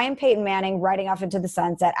good. I am Peyton Manning riding off into the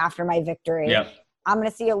sunset after my victory. Yep. I'm going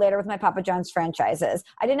to see you later with my Papa John's franchises.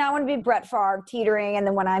 I did not want to be Brett Favre teetering, and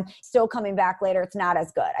then when I'm still coming back later, it's not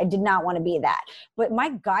as good. I did not want to be that. But my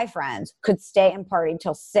guy friends could stay and party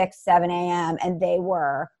till 6, 7 a.m., and they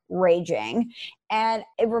were raging. And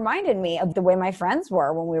it reminded me of the way my friends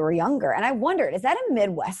were when we were younger. And I wondered, is that a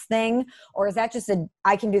Midwest thing, or is that just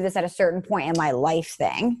I can do this at a certain point in my life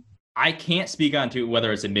thing? I can't speak on to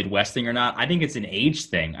whether it's a Midwest thing or not. I think it's an age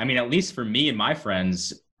thing. I mean, at least for me and my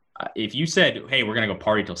friends, if you said, hey, we're going to go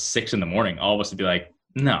party till 6 a.m, all of us would be like,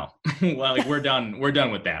 no, well, like, we're done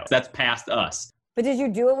with that. That's past us. But did you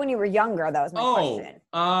do it when you were younger? That was my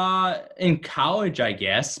question. In college, I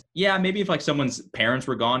guess. Yeah, maybe if like someone's parents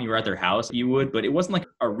were gone, you were at their house, you would, but it wasn't like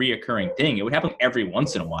a reoccurring thing. It would happen every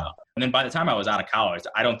once in a while. And then by the time I was out of college,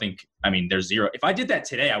 there's zero. If I did that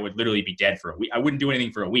today, I would literally be dead for a week. I wouldn't do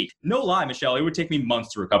anything for a week. No lie, Michelle, it would take me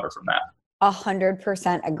months to recover from that.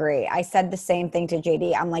 100% agree. I said the same thing to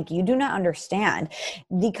JD. I'm like, you do not understand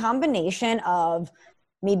the combination of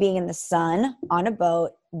me being in the sun on a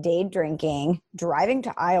boat, day drinking, driving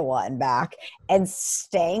to Iowa and back, and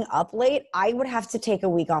staying up late. I would have to take a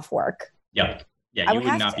week off work. Yep. Yeah, you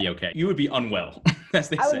would not be okay. You would be unwell. As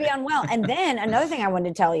they say. I would be unwell. And then another thing I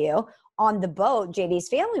wanted to tell you, on the boat, JD's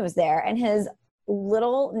family was there, and his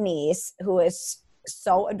little niece, who is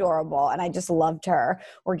so adorable, and I just loved her.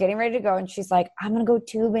 We're getting ready to go, and she's like, I'm gonna go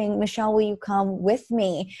tubing. Michelle, will you come with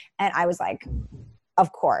me? And I was like,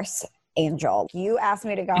 of course. angel. You asked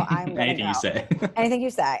me to go, I'm going to Anything go. you say. Anything you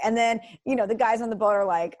say. And then, the guys on the boat are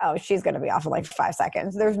like, oh, she's going to be off in like 5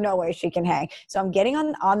 seconds. There's no way she can hang. So I'm getting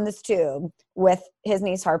on this tube with his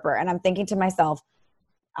niece Harper, and I'm thinking to myself,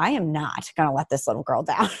 I am not going to let this little girl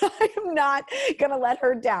down. I am not going to let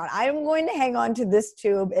her down. I am going to hang on to this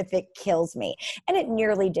tube if it kills me. And it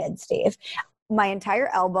nearly did, Steve. My entire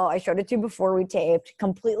elbow, I showed it to you before we taped,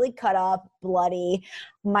 completely cut up, bloody.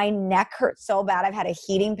 My neck hurt so bad. I've had a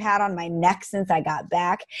heating pad on my neck since I got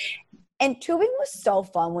back. And tubing was so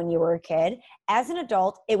fun when you were a kid. As an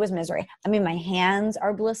adult, it was misery. I mean, my hands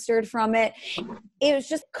are blistered from it. It was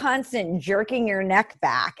just constant jerking your neck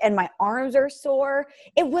back, and my arms are sore.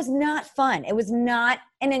 It was not fun. It was not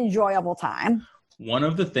an enjoyable time. One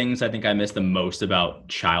of the things I think I miss the most about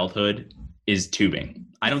childhood is tubing.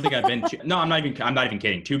 I don't think I've been no, I'm not even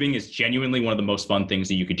kidding. Tubing is genuinely one of the most fun things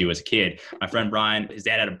that you could do as a kid. My friend Brian, his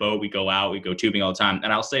dad had a boat. We go tubing all the time.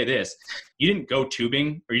 And I'll say this, you didn't go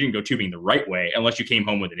tubing the right way unless you came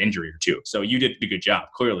home with an injury or two. So you did a good job,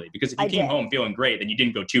 clearly, because if you came home feeling great, then you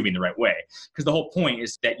didn't go tubing the right way. Because the whole point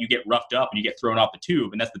is that you get roughed up and you get thrown off the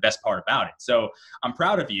tube. And that's the best part about it. So I'm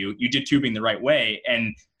proud of you. You did tubing the right way.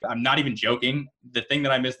 And I'm not even joking. The thing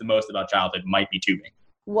that I miss the most about childhood might be tubing.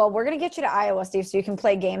 Well, we're going to get you to Iowa, Steve, so you can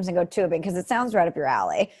play games and go tubing because it sounds right up your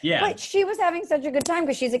alley. Yeah. But she was having such a good time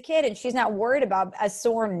because she's a kid and she's not worried about a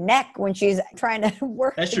sore neck when she's trying to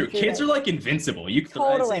work. That's true. Kids are like invincible.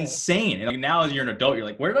 Totally. It's insane. And now as you're an adult, you're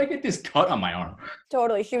like, where did I get this cut on my arm?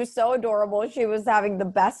 Totally. She was so adorable. She was having the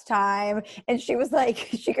best time. And she was like,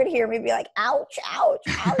 she could hear me be like, ouch, ouch,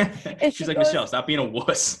 ouch. And she's like, Michelle, stop being a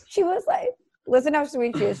wuss. She was like, listen how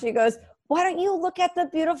sweet she is. She goes, why don't you look at the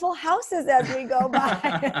beautiful houses as we go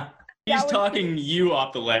by? He's talking you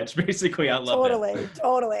off the ledge, basically. I love that.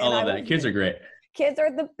 Totally. I love that. Kids are great. Kids are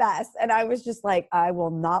the best. And I was just like, I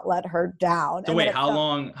will not let her down. So wait, how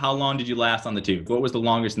long did you last on the tube? What was the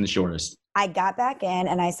longest and the shortest? I got back in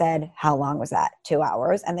and I said, how long was that? 2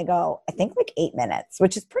 hours? And they go, I think like 8 minutes,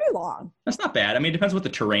 which is pretty long. That's not bad. I mean, it depends what the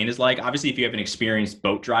terrain is like. Obviously, if you have an experienced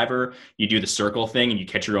boat driver, you do the circle thing and you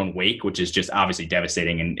catch your own wake, which is just obviously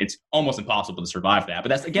devastating. And it's almost impossible to survive that. But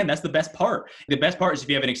that's the best part. The best part is if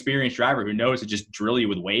you have an experienced driver who knows to just drill you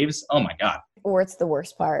with waves. Oh my God. Or it's the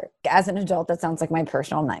worst part. As an adult, that sounds like my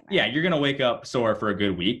personal nightmare. Yeah, you're going to wake up sore for a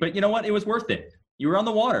good week. But you know what? It was worth it. You were on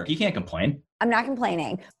the water. You can't complain. I'm not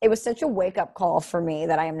complaining. It was such a wake-up call for me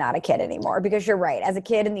that I am not a kid anymore because you're right. As a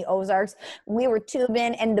kid in the Ozarks, we were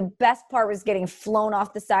tubing and the best part was getting flown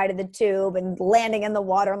off the side of the tube and landing in the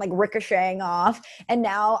water and like ricocheting off. And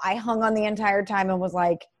now I hung on the entire time and was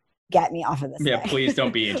like, get me off of this thing. Please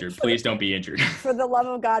don't be injured. Please don't be injured. For the love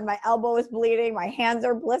of God, my elbow is bleeding. My hands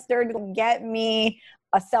are blistered. Get me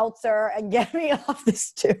a seltzer and get me off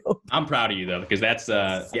this tube. I'm proud of you though, because that's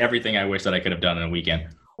everything I wish that I could have done in a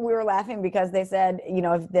weekend. We were laughing because they said,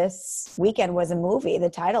 if this weekend was a movie, the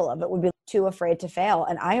title of it would be Too Afraid to Fail,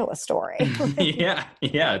 an Iowa story. Yeah,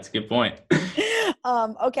 it's a good point.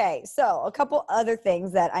 Okay, so a couple other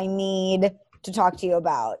things that I need to talk to you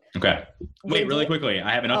about. Okay. Wait, really quickly.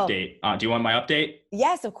 I have an update. Do you want my update?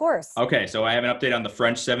 Yes, of course. Okay, so I have an update on the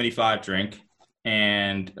French 75 drink.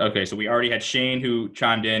 And okay, so we already had Shane who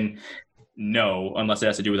chimed in. No, unless it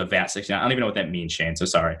has to do with a VAT 69. I don't even know what that means, Shane. So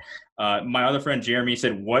sorry. My other friend Jeremy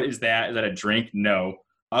said, what is that? Is that a drink? No.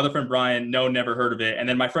 Other friend Brian, no, never heard of it. And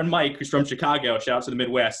then my friend Mike, who's from Chicago, shout out to the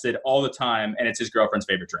Midwest, said all the time, and it's his girlfriend's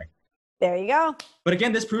favorite drink. There you go. But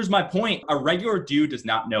again, this proves my point. A regular dude does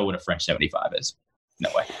not know what a French 75 is. No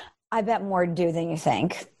way. I bet more do than you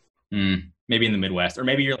think. Maybe in the Midwest, or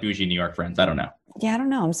maybe your bougie New York friends. I don't know. Yeah, I don't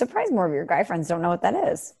know. I'm surprised more of your guy friends don't know what that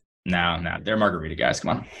is. No, they're margarita guys.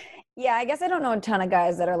 Come on. Yeah, I guess I don't know a ton of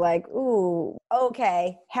guys that are like, ooh,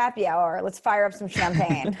 okay, happy hour. Let's fire up some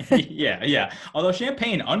champagne. Yeah. Although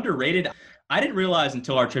champagne, underrated. I didn't realize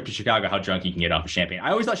until our trip to Chicago how drunk you can get off of champagne.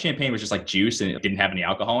 I always thought champagne was just like juice and it didn't have any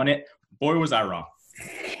alcohol in it. Boy, was I wrong.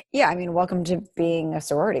 Yeah, I mean, welcome to being a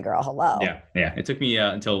sorority girl. Hello. Yeah. It took me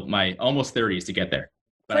until my almost 30s to get there.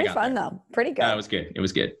 But pretty fun, though. Pretty good. It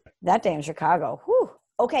was good. That day in Chicago. Whew.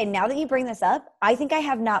 Okay, now that you bring this up, I think I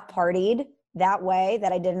have not partied that way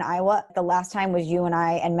that I did in Iowa. The last time was you and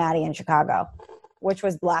I and Maddie in Chicago, which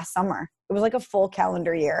was last summer. It was like a full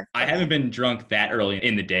calendar year. I haven't been drunk that early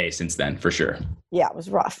in the day since then, for sure. Yeah, it was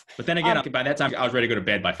rough. But then again, by that time, I was ready to go to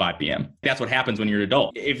bed by 5 p.m. That's what happens when you're an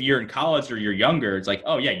adult. If you're in college or you're younger, it's like,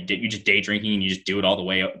 oh yeah, you just day drinking and you just do it all the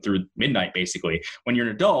way up through midnight, basically. When you're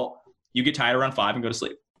an adult, you get tired around 5 and go to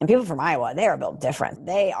sleep. And people from Iowa, they are built different.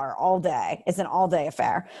 They are all day. It's an all day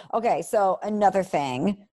affair. Okay, so another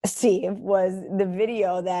thing, Steve, was the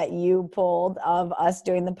video that you pulled of us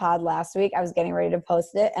doing the pod last week. I was getting ready to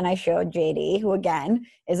post it, and I showed JD, who again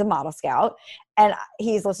is a model scout, and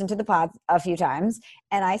he's listened to the pod a few times.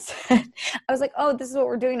 And I said, I was like, oh, this is what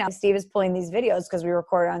we're doing now. Steve is pulling these videos because we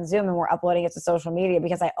record it on Zoom and we're uploading it to social media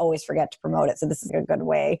because I always forget to promote it. So this is a good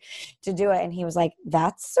way to do it. And he was like,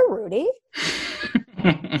 that's Cerruti.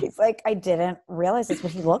 He's like, I didn't realize that's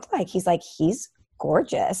what he looked like. He's like, he's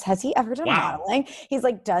gorgeous. Has he ever done modeling? He's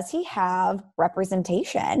like, does he have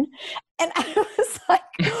representation? And I was like,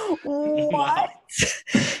 what? Wow.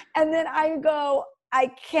 And then I go, I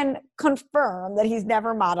can confirm that he's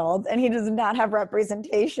never modeled and he does not have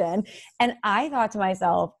representation. And I thought to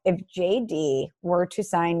myself, if JD were to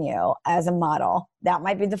sign you as a model, that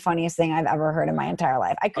might be the funniest thing I've ever heard in my entire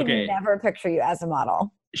life. I could never picture you as a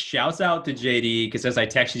model. Shouts out to JD, because as I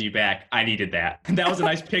texted you back, I needed that. That was a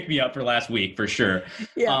nice pick me up for last week for sure.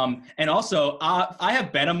 Yeah. And also, I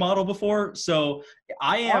have been a model before, so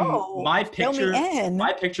I am my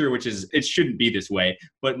picture, which is, it shouldn't be this way,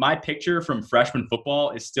 but my picture from freshman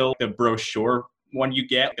football is still the brochure one you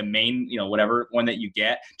get, the main, whatever one that you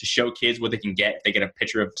get to show kids what they can get if they get a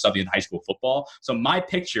picture of something in high school football. So my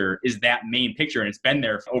picture is that main picture, and it's been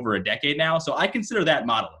there for over a decade now. So I consider that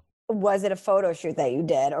modeling. Was it a photo shoot that you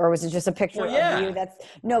did, or was it just a picture of you? But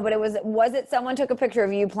was it someone took a picture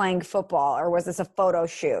of you playing football, or was this a photo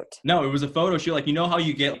shoot? No, it was a photo shoot. Like, how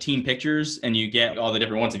you get team pictures and you get all the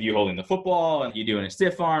different ones of you holding the football and you doing a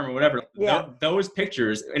stiff arm or whatever. Yeah. Those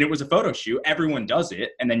pictures, and it was a photo shoot. Everyone does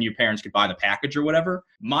it, and then your parents could buy the package or whatever.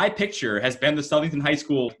 My picture has been the Southington High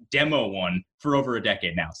School demo one for over a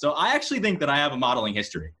decade now. So I actually think that I have a modeling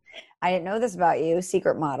history. I didn't know this about you,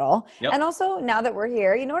 secret model. Yep. And also, now that we're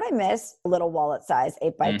here, you know what I miss? Little wallet size,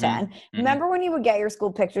 8x10. Mm-hmm. Remember when you would get your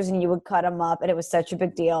school pictures and you would cut them up and it was such a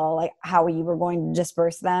big deal, like how you were going to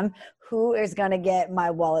disperse them? Who is going to get my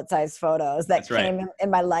wallet size photos that came in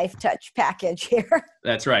my Life Touch package here?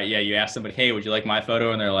 That's right. Yeah, you ask somebody, hey, would you like my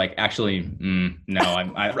photo? And they're like, actually,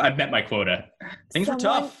 no, I've met my quota. Things were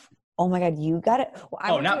tough. Oh my God, you got it.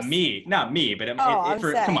 Well, not me, but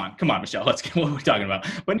come on, Michelle, let's get what we're talking about.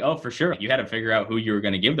 But for sure, you had to figure out who you were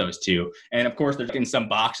going to give those to, and of course, they're in some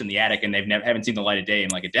box in the attic, and haven't seen the light of day in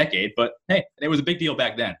like a decade. But hey, it was a big deal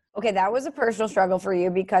back then. Okay, that was a personal struggle for you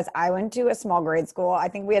because I went to a small grade school. I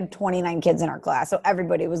think we had 29 kids in our class, so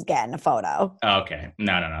everybody was getting a photo. Okay,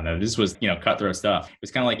 no. This was cutthroat stuff. It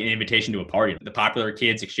was kind of like an invitation to a party. The popular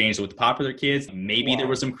kids exchanged with the popular kids. Maybe there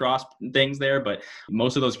was some cross things there, but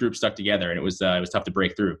most of those groups stuck together, and it was tough to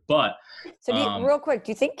break through. But so, real quick,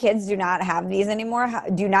 do you think kids do not have these anymore?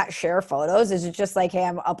 Do you not share photos? Is it just like, hey,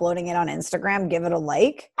 I'm uploading it on Instagram, give it a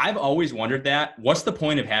like? I've always wondered that. What's the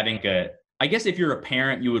point of having I guess if you're a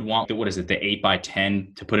parent, you would want the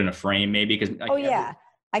 8x10 to put in a frame, maybe.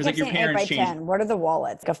 I kept saying 8x10. What are the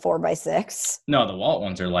wallets? Like a 4x6? No, the wallet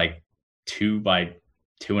ones are like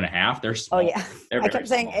 2x2.5. They're small. Oh yeah, I kept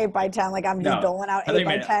saying 8x10, like I'm just doling out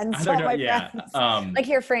 8x10s to all my friends. Like,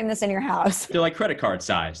 here, frame this in your house. They're like credit card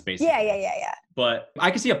size, basically. Yeah. But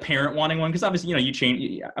I can see a parent wanting one because obviously, you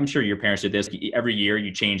change. I'm sure your parents did this. Every year you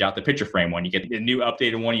change out the picture frame one. You get the new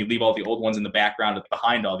updated one. You leave all the old ones in the background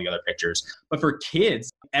behind all the other pictures. But for kids,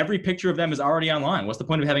 every picture of them is already online. What's the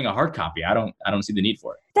point of having a hard copy? I don't see the need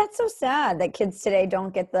for it. That's so sad that kids today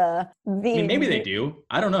don't get the. I mean, maybe they do.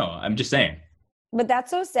 I don't know. I'm just saying. But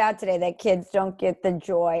that's so sad today that kids don't get the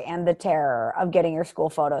joy and the terror of getting your school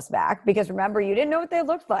photos back. Because remember, you didn't know what they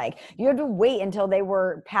looked like. You had to wait until they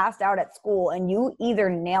were passed out at school, and you either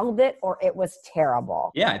nailed it or it was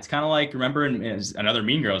terrible. Yeah, it's kind of like, remember, another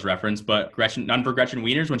Mean Girls reference, but None for Gretchen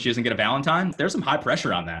Wieners when she doesn't get a Valentine. There's some high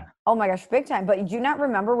pressure on that. Oh my gosh, big time. But do you not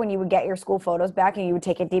remember when you would get your school photos back and you would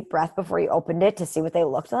take a deep breath before you opened it to see what they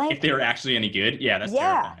looked like? If they were actually any good? Yeah, that's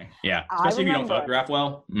terrifying. Yeah, especially if you don't photograph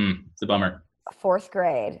well. It's a bummer. Fourth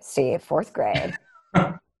grade, Steve, fourth grade.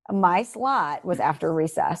 My slot was after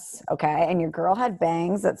recess, okay? And your girl had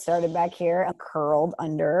bangs that started back here and curled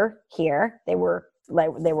under here. They were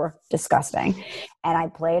disgusting. And I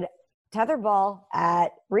played tetherball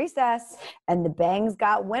at recess, and the bangs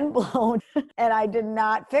got windblown, and I did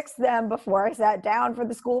not fix them before I sat down for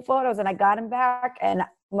the school photos, and I got them back, and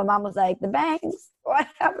my mom was like, the bangs? What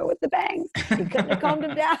happened with the bangs? You couldn't have combed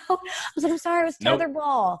them down? I was like, I'm sorry, it was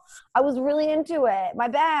tetherball. I was really into it. My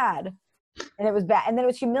bad. And it was bad. And then it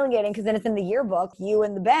was humiliating because then it's in the yearbook, you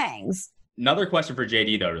and the bangs. Another question for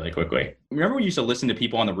JD, though, really quickly. Remember when you used to listen to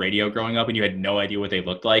people on the radio growing up and you had no idea what they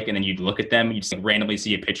looked like, and then you'd look at them and you'd just randomly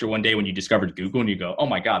see a picture one day when you discovered Google and you go, oh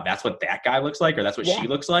my God, that's what that guy looks like, or that's what she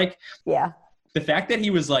looks like? Yeah. The fact that he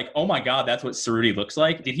was like, oh my God, that's what Cerruti looks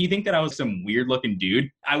like. Did he think that I was some weird looking dude?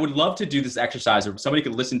 I would love to do this exercise where somebody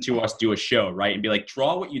could listen to us do a show, right? And be like,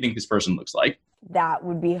 draw what you think this person looks like. That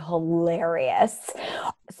would be hilarious.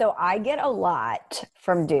 So I get a lot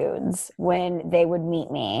from dudes when they would meet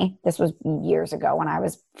me. This was years ago when I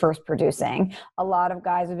was first producing. A lot of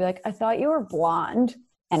guys would be like, I thought you were blonde.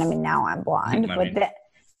 And I mean, now I'm blonde,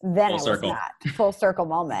 then I was not. Full circle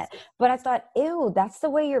moment. But I thought, ew, that's the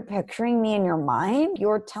way you're picturing me in your mind?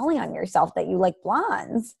 You're telling on yourself that you like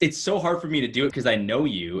blondes. It's so hard for me to do it because I know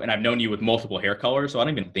you and I've known you with multiple hair colors. So I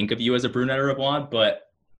don't even think of you as a brunette or a blonde, but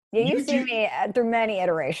yeah, you've seen me through many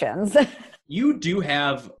iterations. You do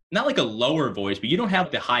have not like a lower voice, but you don't have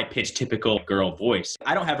the high pitched typical girl voice.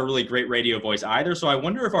 I don't have a really great radio voice either. So I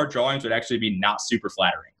wonder if our drawings would actually be not super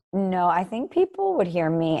flattering. No, I think people would hear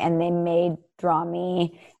me and they may draw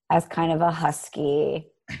me as kind of a husky.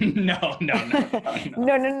 No.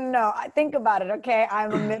 Think about it, okay?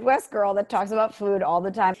 I'm a Midwest girl that talks about food all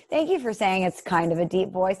the time. Thank you for saying it's kind of a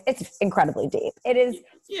deep voice. It's incredibly deep. It is.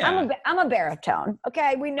 Yeah. I'm a baritone,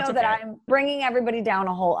 okay? We know that I'm bringing everybody down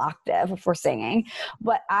a whole octave if we're singing.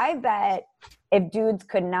 But I bet if dudes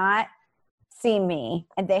could not see me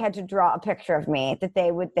and they had to draw a picture of me, that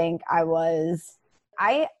they would think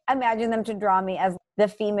I imagine them to draw me as the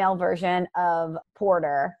female version of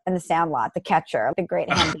Porter in The Sandlot, the catcher, the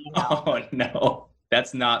great Henry. Oh, no.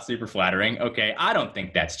 That's not super flattering. Okay, I don't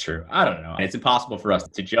think that's true. I don't know. It's impossible for us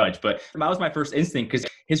to judge, but that was my first instinct because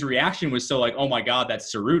his reaction was so like, oh my God,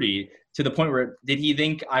 that's Cerruti, to the point where did he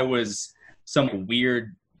think I was some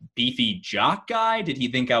weird beefy jock guy? Did he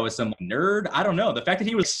think I was some nerd? I don't know. The fact that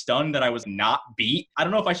he was stunned that I was not beat, I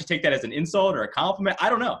don't know if I should take that as an insult or a compliment. I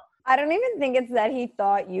don't know. I don't even think it's that he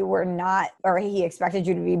thought you were not, or he expected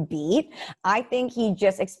you to be beat. I think he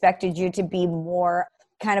just expected you to be more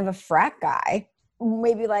kind of a frat guy.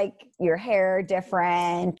 Maybe like your hair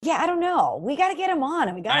different. Yeah, I don't know. We got to get him on.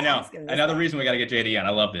 And we got to ask him. Another reason we got to get JD on.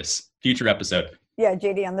 I love this. Future episode. Yeah,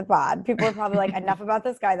 JD on the pod. People are probably like, enough about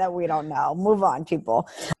this guy that we don't know. Move on, people.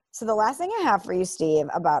 So the last thing I have for you, Steve,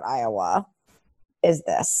 about Iowa is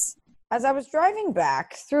this. As I was driving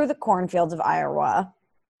back through the cornfields of Iowa,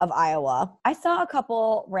 I saw a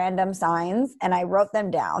couple random signs and I wrote them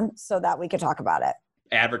down so that we could talk about it.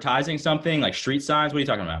 Advertising something like street signs? What are you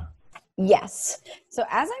talking about? Yes. So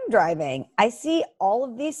as I'm driving, I see all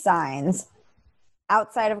of these signs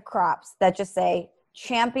outside of crops that just say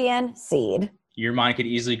champion seed. Your mind could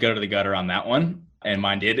easily go to the gutter on that one. And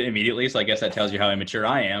mine did immediately. So I guess that tells you how immature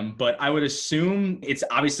I am. But I would assume it's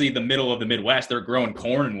obviously the middle of the Midwest. They're growing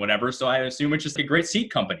corn and whatever. So I assume it's just a great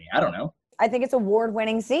seed company. I don't know. I think it's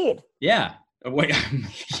award-winning seed. Yeah. Wait,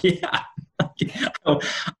 yeah.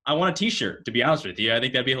 I want a t-shirt, to be honest with you. I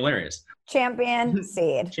think that'd be hilarious. Champion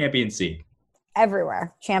seed. Champion seed.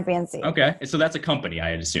 Everywhere. Champion seed. Okay. So that's a company,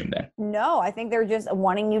 I'd assume then. No, I think they're just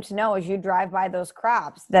wanting you to know as you drive by those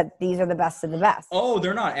crops that these are the best of the best. Oh,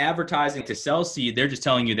 they're not advertising to sell seed. They're just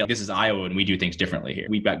telling you that this is Iowa and we do things differently here.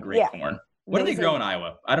 We've got great corn. What do they grow in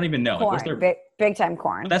Iowa? I don't even know. Corn. Big time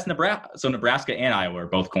corn. That's Nebraska. So Nebraska and Iowa are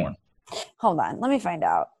both corn. Hold on. Let me find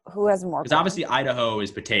out who has more. Because obviously Idaho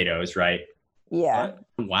is potatoes, right? Yeah.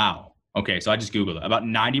 What? Wow. Okay. So I just Googled it. About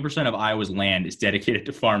 90% of Iowa's land is dedicated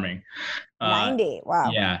to farming. 90. Wow.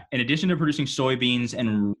 Yeah. In addition to producing soybeans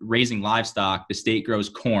and raising livestock, the state grows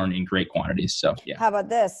corn in great quantities. So yeah. How about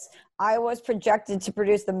this? Iowa is projected to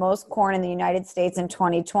produce the most corn in the United States in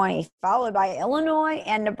 2020, followed by Illinois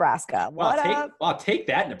and Nebraska. Wow, take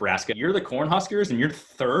that, Nebraska. You're the corn huskers and you're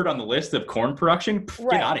third on the list of corn production.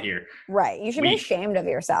 Get out of here. Right. You should be ashamed of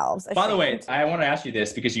yourselves. By the way, I want to ask you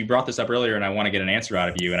this because you brought this up earlier and I want to get an answer out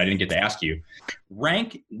of you and I didn't get to ask you.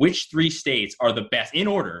 Rank which 3 states are the best, in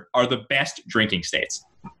order, are the best drinking states.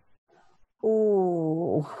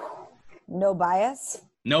 Ooh, no bias?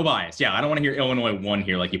 No bias. Yeah, I don't want to hear Illinois 1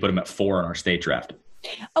 here like you put them at 4 in our state draft.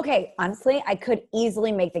 Okay, honestly, I could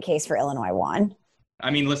easily make the case for Illinois 1.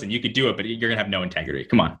 I mean, listen, you could do it, but you're going to have no integrity.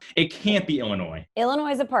 Come on. It can't be Illinois.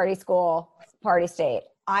 Illinois is a party school, party state.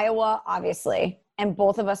 Iowa, obviously. And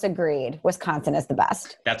both of us agreed Wisconsin is the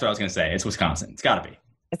best. That's what I was going to say. It's Wisconsin. It's got to be.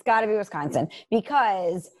 It's got to be Wisconsin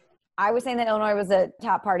because I was saying that Illinois was a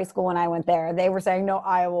top party school when I went there. They were saying no,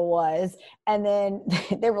 Iowa was. And then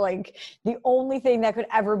they were like, the only thing that could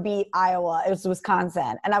ever beat Iowa is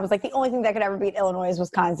Wisconsin. And I was like, the only thing that could ever beat Illinois is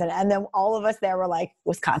Wisconsin. And then all of us there were like,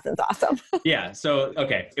 Wisconsin's awesome. Yeah. So,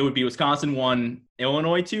 okay. It would be Wisconsin 1,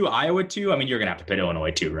 Illinois 2, Iowa 2. I mean, you're going to have to put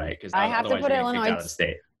Illinois 2, right? Because I have to put Illinois out of the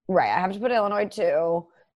state. Right. I have to put Illinois 2.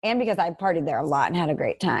 And because I partied there a lot and had a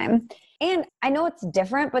great time. And I know it's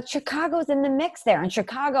different, but Chicago's in the mix there, and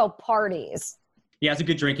Chicago parties. Yeah, it's a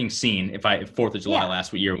good drinking scene. If 4th of July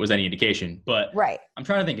last year was any indication, but Right. I'm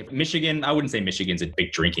trying to think if Michigan, I wouldn't say Michigan's a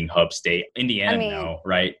big drinking hub state. Indiana, no,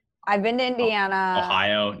 right? I've been to Indiana.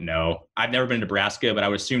 Ohio, no. I've never been to Nebraska, but I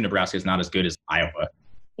would assume Nebraska is not as good as Iowa.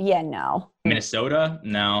 Yeah, no. Minnesota,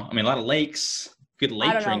 no. I mean, a lot of lakes, good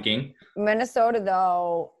lake drinking. Minnesota,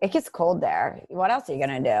 though, it gets cold there. What else are you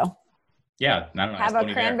going to do? Yeah, I don't know. Have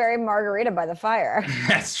a cranberry margarita by the fire.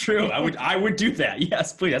 That's true. I would do that.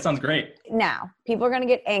 Yes, please. That sounds great. Now, people are going to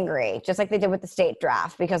get angry, just like they did with the state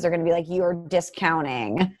draft, because they're going to be like, you're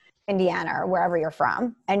discounting Indiana or wherever you're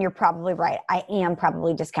from. And you're probably right. I am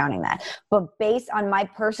probably discounting that. But based on my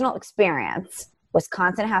personal experience,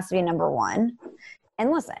 Wisconsin has to be number one.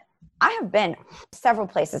 And listen, I have been several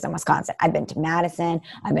places in Wisconsin. I've been to Madison.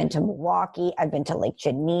 I've been to Milwaukee. I've been to Lake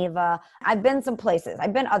Geneva. I've been some places.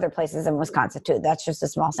 I've been other places in Wisconsin too. That's just a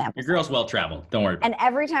small sample. Your girl's well-traveled. Don't worry. And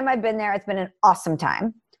every time I've been there, it's been an awesome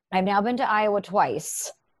time. I've now been to Iowa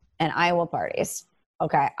twice and Iowa parties.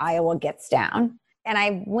 Okay. Iowa gets down. And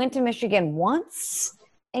I went to Michigan once.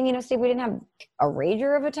 And, Steve, we didn't have a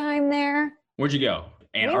rager of a time there. Where'd you go?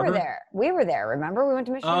 Ann Arbor? We were there. Remember? We went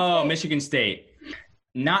to Michigan State. Oh, Michigan State.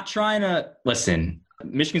 Not trying to listen.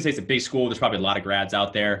 Michigan State's a big school. There's probably a lot of grads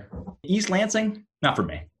out there. East Lansing, not for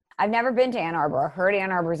me. I've never been to Ann Arbor. Heard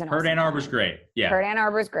Ann Arbor's Heard Ann Arbor's great. Yeah. Heard Ann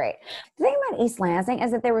Arbor's great. The thing about East Lansing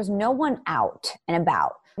is that there was no one out and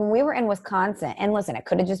about. When we were in Wisconsin, and listen, it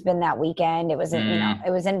could have just been that weekend. It was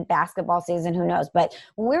it was in basketball season, who knows? But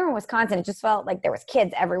when we were in Wisconsin, it just felt like there was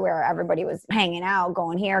kids everywhere. Everybody was hanging out,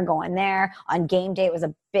 going here, going there. On game day, it was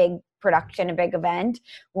a big production, a big event.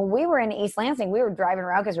 When we were in East Lansing, we were driving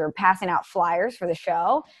around because we were passing out flyers for the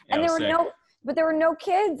show. And there were no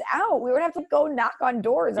kids out. We would have to go knock on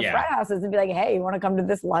doors of frat houses and be like, hey, you want to come to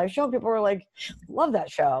this live show? People were like, love that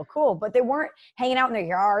show. Cool. But they weren't hanging out in their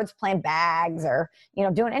yards playing bags or,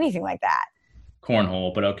 doing anything like that.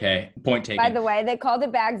 Cornhole, but okay. Point taken. By the way, they called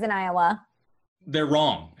it bags in Iowa. They're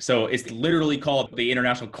wrong. So it's literally called the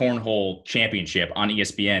International Cornhole Championship on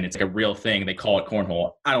ESPN. It's like a real thing. They call it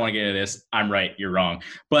cornhole. I don't want to get into this. I'm right. You're wrong.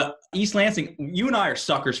 But East Lansing, you and I are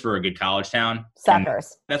suckers for a good college town.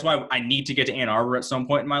 Suckers. That's why I need to get to Ann Arbor at some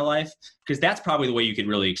point in my life, because that's probably the way you could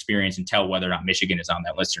really experience and tell whether or not Michigan is on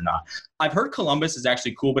that list or not. I've heard Columbus is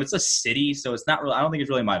actually cool, but it's a city, so it's not really, I don't think it's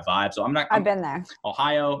really my vibe. So I've been there.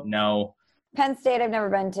 Ohio, no. Penn State, I've never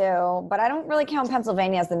been to, but I don't really count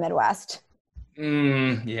Pennsylvania as the Midwest.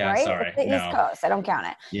 Yeah, right? Sorry. It's the East Coast. I don't count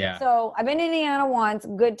it. Yeah. So I've been to Indiana once,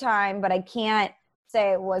 good time, but I can't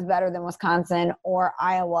say it was better than Wisconsin or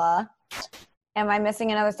Iowa. Am I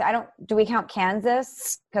missing another state? Do we count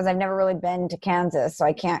Kansas? Because I've never really been to Kansas, so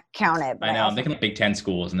I can't count it. But I know. I'm thinking of Big Ten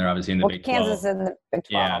schools, and they're obviously in the Big 12. Kansas in the Big 12.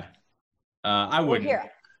 Yeah. I wouldn't. Here,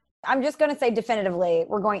 I'm just going to say definitively,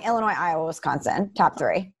 we're going Illinois, Iowa, Wisconsin, top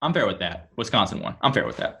three. I'm fair with that. Wisconsin won. I'm fair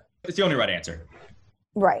with that. It's the only right answer.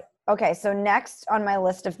 Right. Okay, so next on my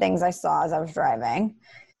list of things I saw as I was driving,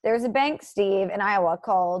 there's a bank, Steve, in Iowa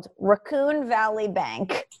called Raccoon Valley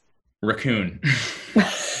Bank. Raccoon.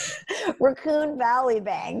 Raccoon Valley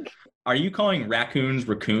Bank. Are you calling raccoons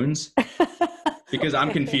raccoons? Because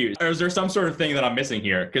I'm confused. Or is there some sort of thing that I'm missing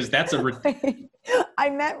here? Because that's I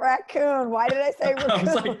meant raccoon. Why did I say raccoon? I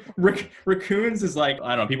was like, raccoons is like,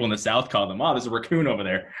 I don't know, people in the South call them, oh, there's a raccoon over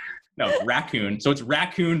there. No, raccoon. So it's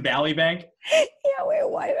Raccoon Valley Bank? Yeah, wait,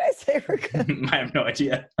 why did I say raccoon? I have no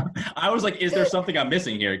idea. I was like, is there something I'm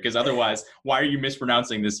missing here? Because otherwise, why are you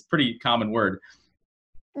mispronouncing this pretty common word?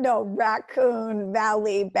 No, Raccoon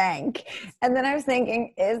Valley Bank. And then I was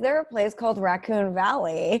thinking, is there a place called Raccoon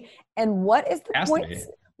Valley? And what is the point?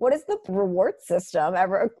 What is the reward system at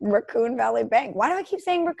Raccoon Valley Bank? Why do I keep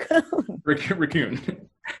saying raccoon? Raccoon.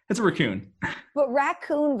 It's a raccoon. But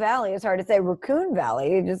Raccoon Valley is hard to say. Raccoon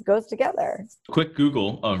Valley, it just goes together. Quick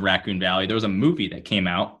Google of Raccoon Valley. There was a movie that came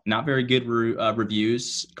out, not very good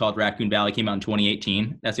reviews, called Raccoon Valley. Came out in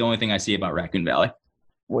 2018. That's the only thing I see about Raccoon Valley.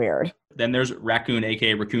 Weird. Then there's Raccoon,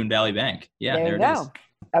 aka Raccoon Valley Bank. Yeah, there it is.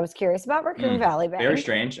 I was curious about Raccoon Valley Bank. Very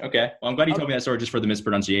strange. Okay. Well, I'm glad you told me that story just for the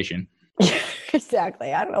mispronunciation.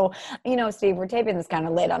 Exactly. I don't know. Steve, we're taping this kind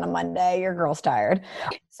of late on a Monday. Your girl's tired.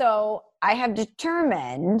 So I have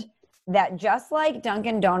determined that just like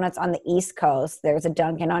Dunkin' Donuts on the East Coast, there's a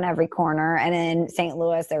Dunkin' on every corner. And in St.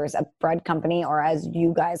 Louis, there's a bread company, or as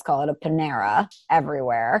you guys call it, a Panera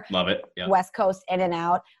everywhere. Love it. Yeah. West Coast,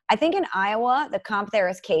 In-N-Out. I think in Iowa, the comp there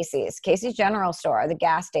is Casey's General Store, the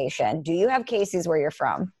gas station. Do you have Casey's where you're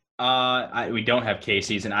from? We don't have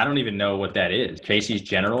Casey's, and I don't even know what that is. Casey's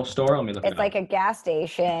General Store? Let me look it up. It's like a gas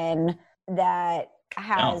station that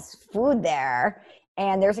has food there,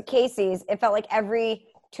 and there's a Casey's. It felt like every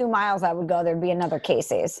 2 miles I would go, there'd be another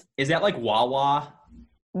Casey's. Is that like Wawa?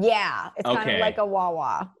 Yeah, it's kind Okay. of like a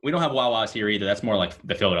Wawa. We don't have Wawas here either. That's more like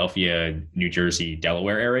the Philadelphia, New Jersey,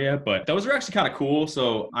 Delaware area. But those are actually kind of cool.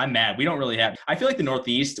 So I'm mad. We don't really have. I feel like the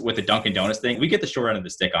Northeast with the Dunkin' Donuts thing, we get the short end of the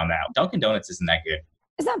stick on that. Dunkin' Donuts isn't that good.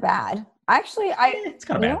 It's not bad. Actually, It's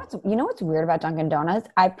kind of bad. you know what's weird about Dunkin' Donuts?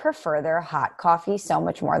 I prefer their hot coffee so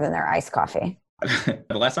much more than their iced coffee. The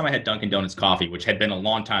last time I had Dunkin' Donuts coffee, which had been a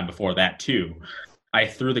long time before that too, I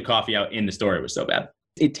threw the coffee out in the store. It was so bad.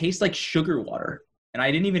 It tastes like sugar water. And I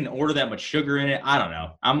didn't even order that much sugar in it. I don't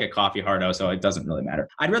know. I'm a coffee hardo, so it doesn't really matter.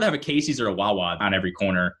 I'd rather have a Casey's or a Wawa on every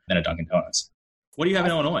corner than a Dunkin' Donuts. What do you have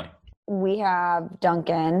in Illinois? We have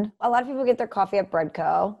Dunkin'. A lot of people get their coffee at Bread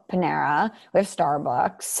Co., Panera. We have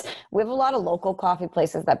Starbucks. We have a lot of local coffee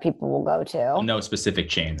places that people will go to. No specific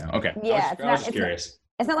chain, though. Okay. Yeah, I was just curious.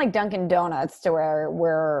 It's not like Dunkin' Donuts to where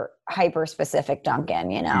we're hyper specific Dunkin',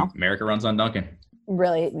 you know? America runs on Dunkin'.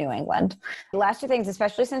 Really New England. The last two things,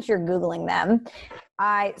 especially since you're Googling them,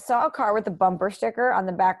 I saw a car with a bumper sticker on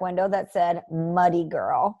the back window that said Muddy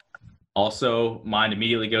Girl. Also, mine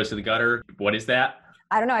immediately goes to the gutter. What is that?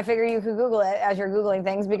 I don't know. I figure you could Google it as you're Googling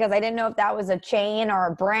things because I didn't know if that was a chain or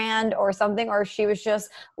a brand or something, or if she was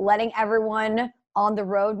just letting everyone on the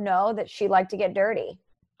road know that she liked to get dirty.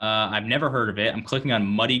 I've never heard of it. I'm clicking on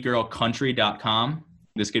muddygirlcountry.com.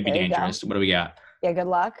 This could be There you go. dangerous. What do we got? Yeah, good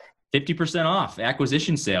luck. 50% off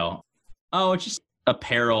acquisition sale. Oh, it's just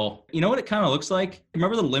apparel. You know what it kind of looks like?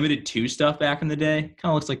 Remember the Limited 2 stuff back in the day? Kind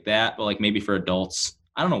of looks like that, but like maybe for adults.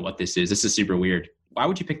 I don't know what this is. This is super weird. Why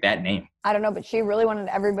would you pick that name? I don't know, but she really wanted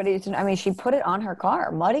everybody to know. I mean, she put it on her car,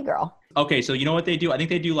 Muddy Girl. Okay, so you know what they do? I think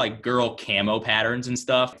they do like girl camo patterns and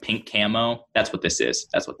stuff. Pink camo. That's what this is.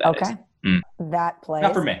 That's what that is. Okay. That place.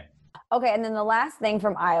 Not for me. Okay, and then the last thing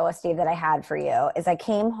from Iowa, Steve, that I had for you is I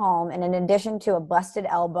came home, and in addition to a busted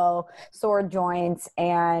elbow, sore joints,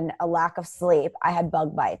 and a lack of sleep, I had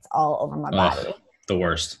bug bites all over my body. The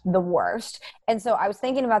worst. The worst. And so I was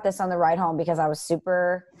thinking about this on the ride home because I was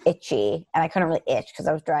super itchy, and I couldn't really itch because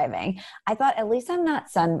I was driving. I thought, at least I'm not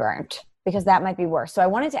sunburnt, because that might be worse. So I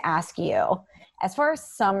wanted to ask you, as far as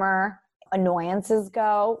summer annoyances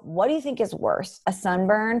go, what do you think is worse? A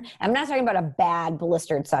sunburn? I'm not talking about a bad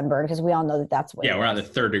blistered sunburn because we all know that that's what. Yeah, we're on the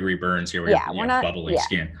 3rd-degree burns here. We're not bubbling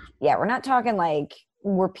skin. Yeah, we're not talking like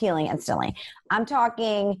we're peeling instantly. I'm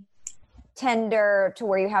talking tender to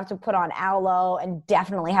where you have to put on aloe and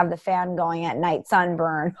definitely have the fan going at night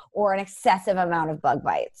sunburn, or an excessive amount of bug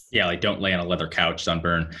bites. Yeah, like don't lay on a leather couch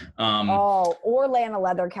sunburn. Or lay on a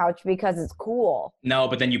leather couch because it's cool. No,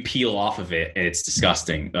 but then you peel off of it and it's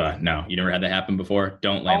disgusting. No, you never had that happen before?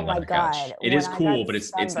 Don't lay on a leather couch. It is cool, but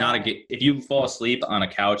it's not a good. If you fall asleep on a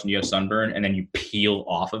couch and you have sunburn and then you peel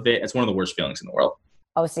off of it, it's one of the worst feelings in the world.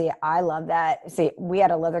 Oh, see, I love that. See, we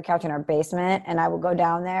had a leather couch in our basement, and I would go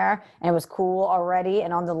down there, and it was cool already.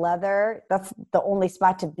 And on the leather, that's the only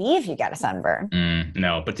spot to be if you got a sunburn.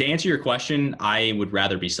 No, but to answer your question, I would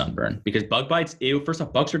rather be sunburned because bug bites, first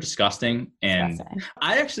off, bugs are disgusting. And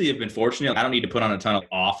I actually have been fortunate. I don't need to put on a ton of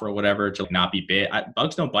off or whatever to not be bit.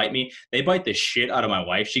 Bugs don't bite me. They bite the shit out of my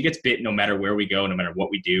wife. She gets bit no matter where we go, no matter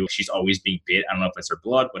what we do. She's always being bit. I don't know if it's her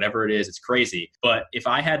blood, whatever it is. It's crazy. But if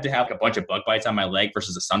I had to have a bunch of bug bites on my leg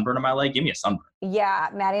versus a sunburn on my leg, give me a sunburn. Yeah,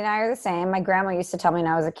 Maddie and I are the same. My grandma used to tell me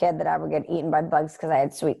when I was a kid that I would get eaten by bugs because I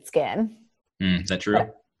had sweet skin. Is that true?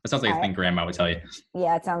 That sounds like a thing grandma would tell you.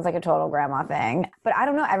 Yeah, it sounds like a total grandma thing. But I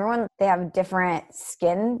don't know. Everyone, they have different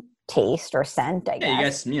skin taste or scent, I guess.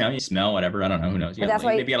 Yeah, you guys, you smell whatever. I don't know. Who knows?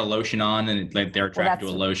 Maybe you got a lotion on and they're attracted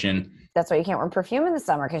to a lotion. That's why you can't wear perfume in the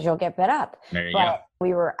summer because you'll get bit up. There you go.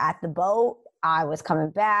 We were at the boat. I was coming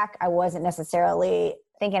back. I wasn't necessarily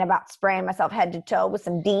thinking about spraying myself head to toe with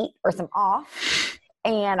some DEET or some off.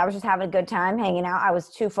 And I was just having a good time hanging out. I was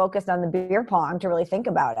too focused on the beer pong to really think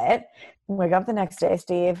about it. Wake up the next day,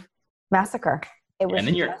 Steve. Massacre. It was. And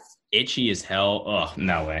then you're itchy as hell. Oh,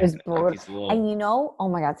 no way. It was brutal. And oh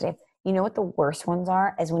my God, Steve. You know what the worst ones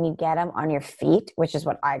are? Is when you get them on your feet, which is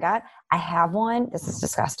what I got. I have one. This is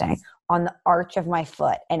disgusting. On the arch of my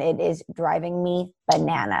foot. And it is driving me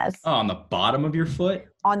bananas. Oh, on the bottom of your foot?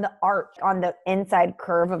 On the arch, on the inside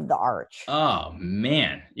curve of the arch. Oh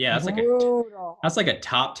man. Yeah, that's brutal. That's like a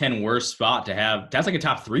top 10 worst spot to have. That's like a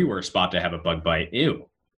top 3 worst spot to have a bug bite. Ew.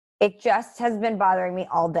 It just has been bothering me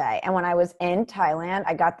all day. And when I was in Thailand,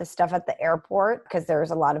 I got this stuff at the airport because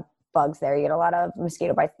there's a lot of bugs there. You get a lot of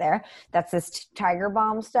mosquito bites there. That's this Tiger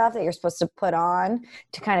Balm stuff that you're supposed to put on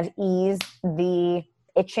to kind of ease the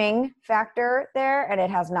itching factor there, and it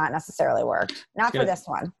has not necessarily worked. Not for this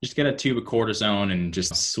one. Just get a tube of cortisone and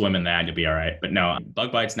just swim in that, you'll be all right. But no,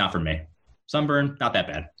 bug bites, not for me. Sunburn, not that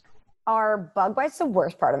bad. Are bug bites the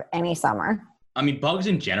worst part of any summer? I mean, bugs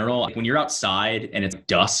in general, when you're outside and it's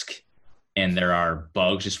dusk and there are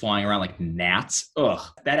bugs just flying around like gnats. Ugh,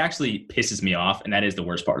 that actually pisses me off. And that is the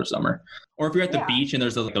worst part of summer. Or if you're at the beach and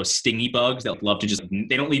there's those stingy bugs that love to just,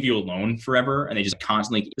 they don't leave you alone forever. And they just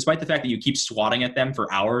constantly, despite the fact that you keep swatting at them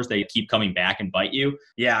for hours, they keep coming back and bite you.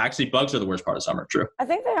 Yeah, actually bugs are the worst part of summer. True. I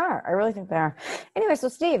think they are. I really think they are. Anyway, so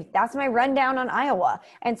Steve, that's my rundown on Iowa.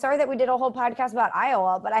 And sorry that we did a whole podcast about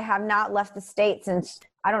Iowa, but I have not left the state since,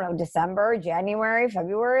 I don't know, December, January,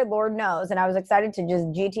 February, Lord knows. And I was excited to just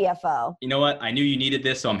GTFO. You know what? I knew you needed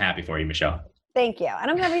this, so I'm happy for you, Michelle. Thank you. And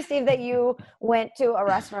I'm happy, Steve, that you went to a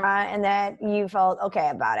restaurant and that you felt okay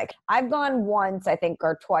about it. I've gone once, I think,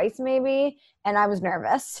 or twice maybe, and I was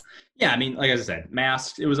nervous. Yeah, I mean, like I said,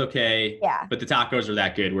 masked, it was okay. Yeah. But the tacos are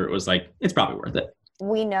that good where it was like, it's probably worth it.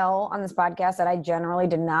 We know on this podcast that I generally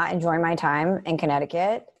did not enjoy my time in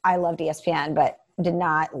Connecticut. I loved ESPN, but did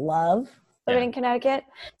not love living in Connecticut.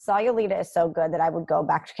 Sayulita is so good that I would go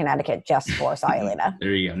back to Connecticut just for Sayulita.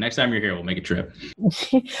 There you go. Next time you're here, we'll make a trip.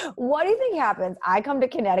 What do you think happens? I come to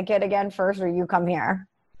Connecticut again first, or you come here?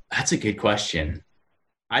 That's a good question.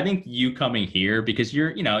 I think you coming here because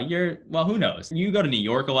you're, well, who knows? You go to New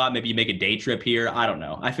York a lot. Maybe you make a day trip here. I don't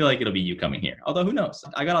know. I feel like it'll be you coming here. Although who knows?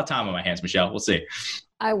 I got a lot of time on my hands, Michelle. We'll see.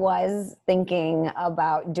 I was thinking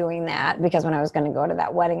about doing that because when I was going to go to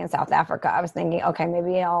that wedding in South Africa, I was thinking, okay,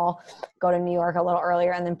 maybe I'll go to New York a little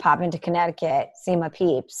earlier and then pop into Connecticut, see my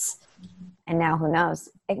peeps. And now who knows?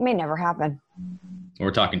 It may never happen.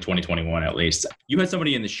 We're talking 2021 at least. You had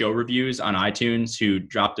somebody in the show reviews on iTunes who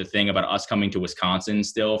dropped a thing about us coming to Wisconsin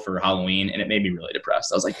still for Halloween, and it made me really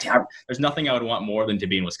depressed. I was like, damn, there's nothing I would want more than to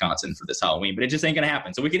be in Wisconsin for this Halloween, but it just ain't going to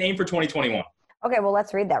happen. So we can aim for 2021. Okay, well,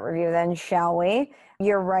 let's read that review then, shall we?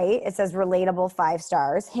 You're right. It says relatable 5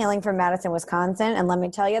 stars, hailing from Madison, Wisconsin. And let me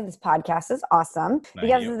tell you, this podcast is awesome.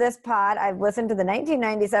 Because of this pod, I've listened to the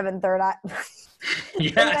 1997 Third Eye.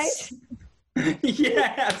 Yes.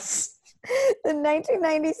 Yes. The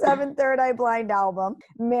 1997 Third Eye Blind album,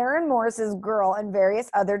 Maren Morris's Girl and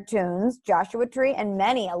various other tunes, Joshua Tree and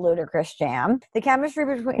many a ludicrous jam. The chemistry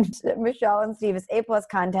between Michelle and Steve is A+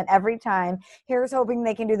 content every time. Here's hoping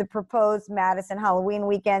they can do the proposed Madison Halloween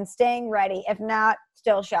weekend. Staying ready. If not,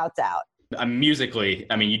 still shouts out. Musically,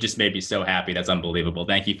 I mean, you just made me so happy. That's unbelievable.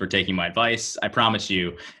 Thank you for taking my advice. I promise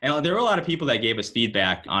you. And there were a lot of people that gave us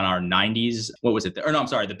feedback on our 90s. What was it?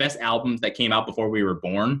 The best albums that came out before we were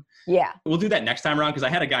born. Yeah. We'll do that next time around because I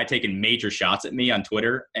had a guy taking major shots at me on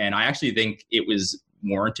Twitter, and I actually think it was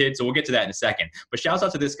warranted. So we'll get to that in a second. But shouts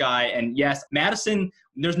out to this guy. And yes, Madison,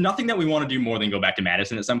 there's nothing that we want to do more than go back to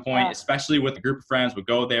Madison at some point, especially with a group of friends. We'll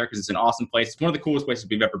go there because it's an awesome place. It's one of the coolest places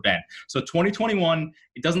we've ever been. So 2021,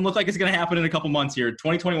 it doesn't look like it's going to happen in a couple months here.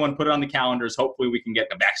 2021, put it on the calendars. Hopefully we can get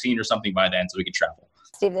a vaccine or something by then so we can travel.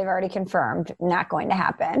 Steve, they've already confirmed not going to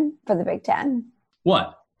happen for the Big Ten.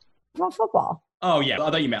 What? Well, football. Oh, yeah. I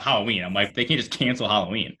thought you meant Halloween. I'm like, they can't just cancel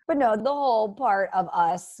Halloween. But no, the whole part of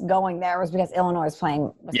us going there was because Illinois is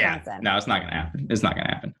playing Wisconsin. Yeah, no, it's not going to happen. It's not going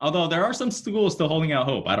to happen. Although there are some schools still holding out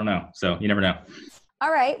hope. I don't know. So you never know.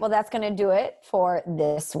 All right. Well, that's going to do it for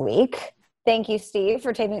this week. Thank you, Steve,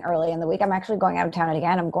 for taping early in the week. I'm actually going out of town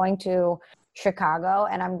again. I'm going to Chicago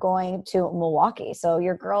and I'm going to Milwaukee. So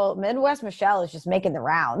your girl Midwest Michelle is just making the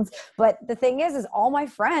rounds. But the thing is all my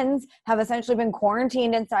friends have essentially been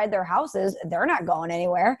quarantined inside their houses. They're not going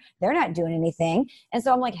anywhere. They're not doing anything. And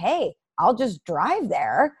so I'm like, hey, I'll just drive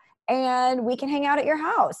there and we can hang out at your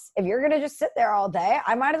house. If you're going to just sit there all day,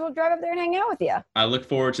 I might as well drive up there and hang out with you. I look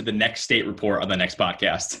forward to the next state report on the next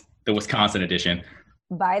podcast, the Wisconsin edition.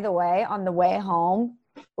 By the way, on the way home,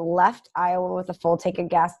 left Iowa with a full tank of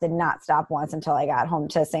gas, did not stop once until I got home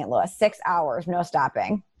to St. Louis. 6 hours, no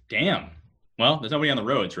stopping. Damn. Well, there's nobody on the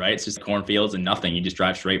roads, right? It's just cornfields and nothing. You just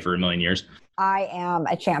drive straight for a million years. I am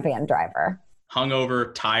a champion driver.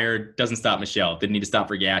 Hungover, tired, doesn't stop Michelle. Didn't need to stop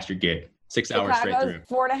for gas. You're good. 6 hours straight through.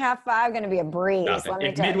 4.5, 5, going to be a breeze.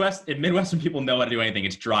 If Midwestern people know how to do anything,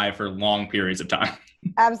 it's drive for long periods of time.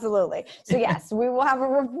 Absolutely. So yes, we will have a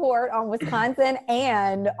report on Wisconsin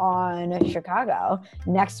and on Chicago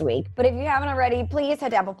next week. But if you haven't already, please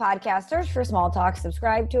head to Apple Podcasts, search for Small Talk,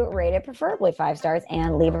 subscribe to it, rate it, preferably 5 stars,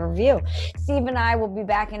 and leave a review. Steve and I will be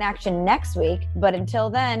back in action next week. But until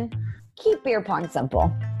then, keep beer pong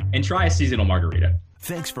simple. And try a seasonal margarita.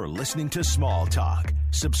 Thanks for listening to Small Talk.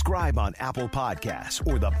 Subscribe on Apple Podcasts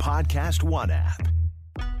or the Podcast One app.